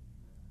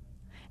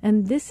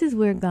 And this is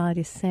where God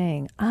is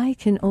saying, I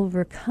can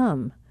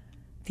overcome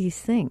these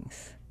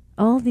things,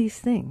 all these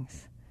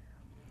things.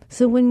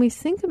 So when we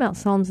think about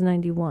Psalms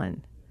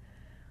 91,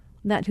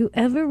 that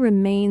whoever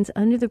remains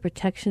under the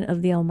protection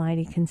of the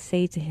Almighty can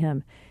say to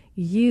him,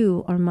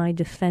 you are my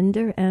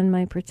defender and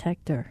my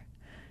protector.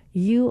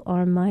 You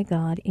are my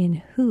God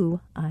in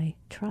who I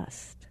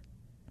trust.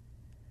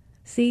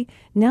 See,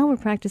 now we're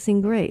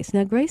practicing grace.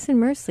 Now, grace and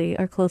mercy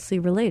are closely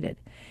related.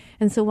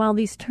 And so while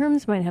these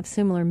terms might have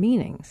similar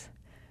meanings,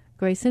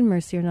 grace and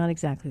mercy are not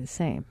exactly the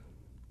same.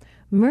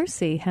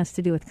 Mercy has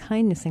to do with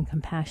kindness and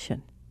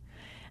compassion.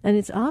 And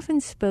it's often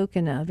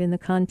spoken of in the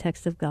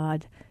context of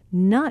God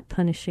not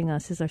punishing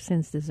us as our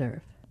sins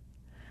deserve.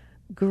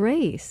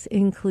 Grace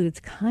includes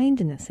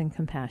kindness and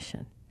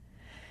compassion,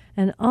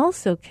 and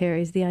also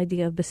carries the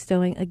idea of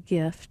bestowing a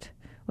gift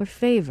or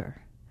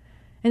favor.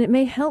 And it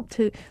may help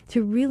to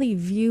really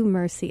view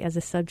mercy as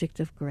a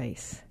subject of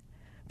grace.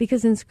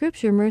 Because in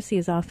Scripture, mercy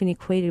is often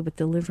equated with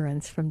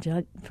deliverance from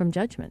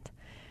judgment.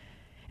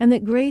 And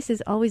that grace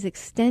is always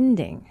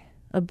extending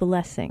a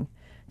blessing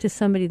to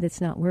somebody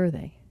that's not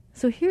worthy.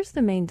 So here's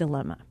the main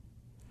dilemma.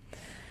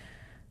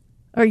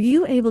 Are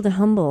you able to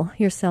humble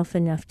yourself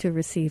enough to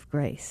receive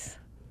grace?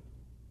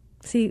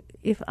 See,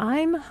 if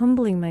I'm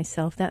humbling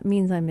myself, that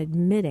means I'm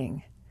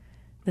admitting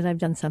that I've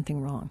done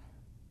something wrong.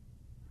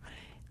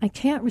 I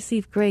can't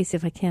receive grace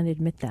if I can't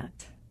admit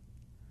that.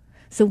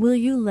 So will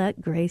you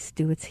let grace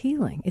do its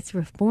healing, its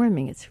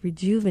reforming, its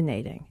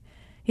rejuvenating,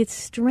 its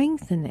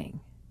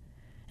strengthening,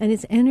 and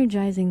its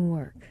energizing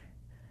work?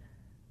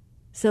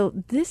 So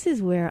this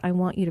is where I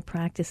want you to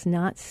practice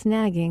not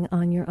snagging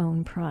on your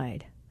own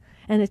pride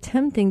and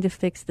attempting to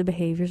fix the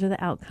behaviors or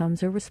the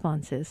outcomes or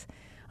responses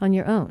on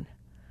your own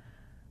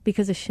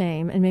because of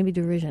shame and maybe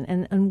derision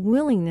and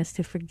unwillingness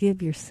to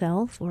forgive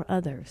yourself or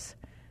others.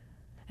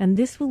 And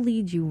this will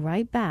lead you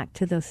right back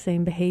to those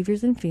same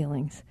behaviors and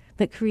feelings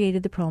that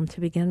created the problem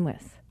to begin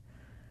with.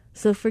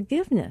 So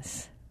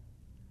forgiveness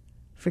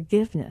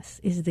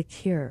is the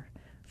cure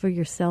for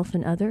yourself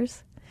and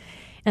others.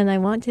 And I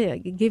want to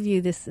give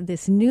you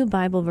this new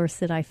Bible verse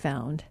that I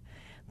found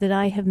that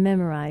I have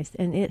memorized,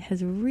 and it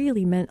has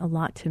really meant a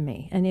lot to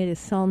me. And it is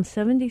Psalm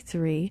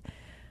 73,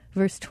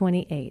 verse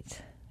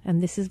 28.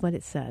 And this is what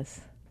it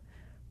says.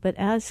 But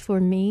as for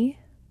me,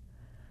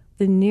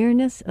 the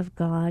nearness of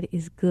God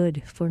is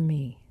good for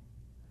me.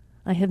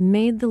 I have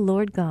made the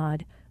Lord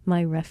God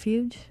my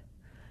refuge,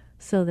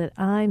 so that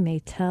I may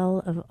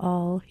tell of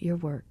all your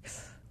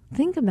works.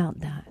 Think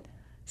about that.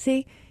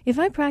 See, if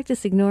I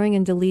practice ignoring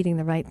and deleting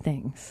the right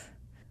things,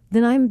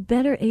 then I'm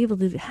better able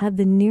to have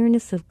the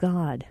nearness of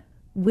God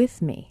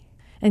with me.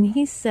 And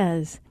he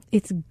says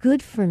it's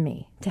good for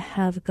me to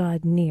have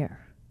God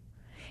near,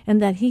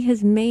 and that he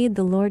has made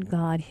the Lord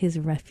God his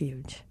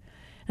refuge.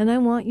 And I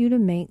want you to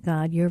make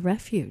God your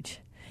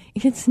refuge.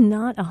 It's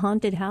not a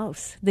haunted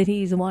house that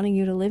he's wanting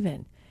you to live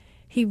in.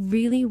 He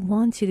really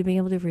wants you to be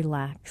able to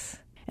relax.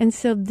 And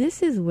so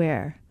this is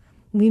where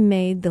we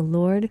made the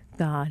Lord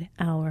God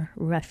our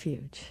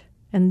refuge.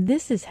 And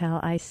this is how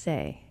I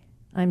say,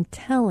 I'm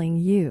telling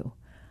you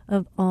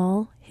of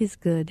all his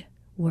good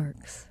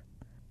works,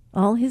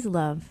 all his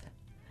love,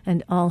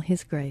 and all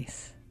his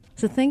grace.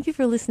 So thank you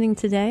for listening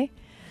today.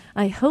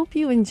 I hope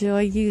you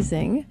enjoy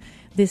using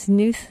this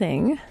new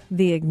thing,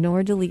 the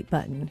ignore delete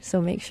button.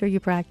 So make sure you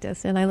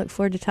practice. And I look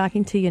forward to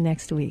talking to you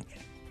next week.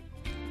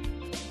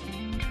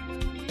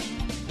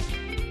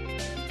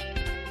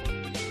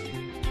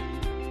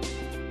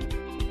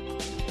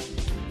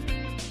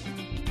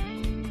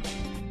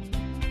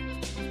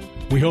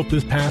 We hope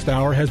this past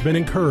hour has been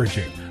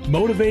encouraging,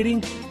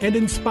 motivating, and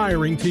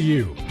inspiring to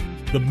you.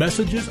 The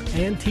messages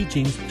and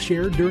teachings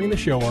shared during the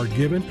show are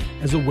given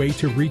as a way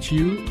to reach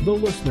you, the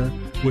listener,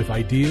 with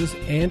ideas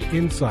and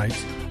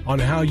insights on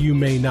how you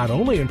may not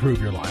only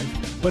improve your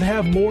life, but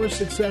have more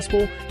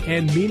successful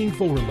and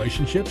meaningful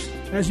relationships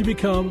as you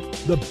become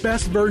the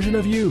best version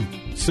of you.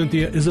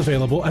 Cinthia is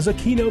available as a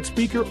keynote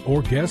speaker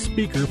or guest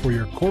speaker for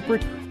your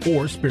corporate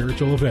or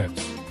spiritual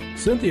events.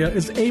 Cinthia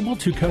is able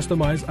to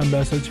customize a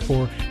message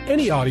for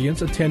any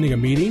audience attending a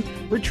meeting,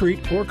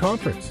 retreat, or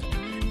conference.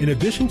 In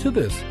addition to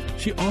this,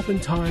 she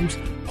oftentimes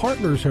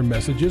partners her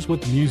messages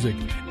with music,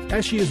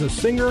 as she is a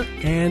singer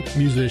and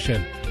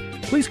musician.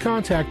 Please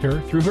contact her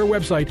through her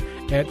website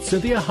at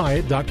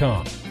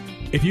CinthiaHyatt.com.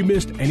 If you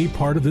missed any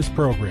part of this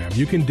program,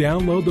 you can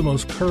download the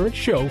most current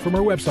show from her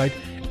website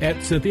at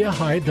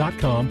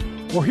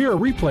CinthiaHyatt.com or hear a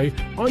replay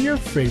on your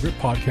favorite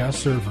podcast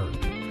server.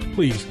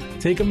 Please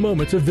take a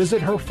moment to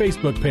visit her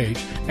Facebook page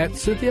at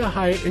Cinthia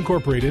Hyatt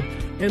Incorporated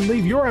and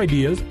leave your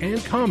ideas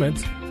and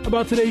comments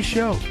about today's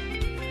show.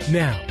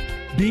 Now,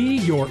 be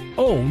your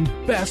own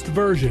best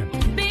version.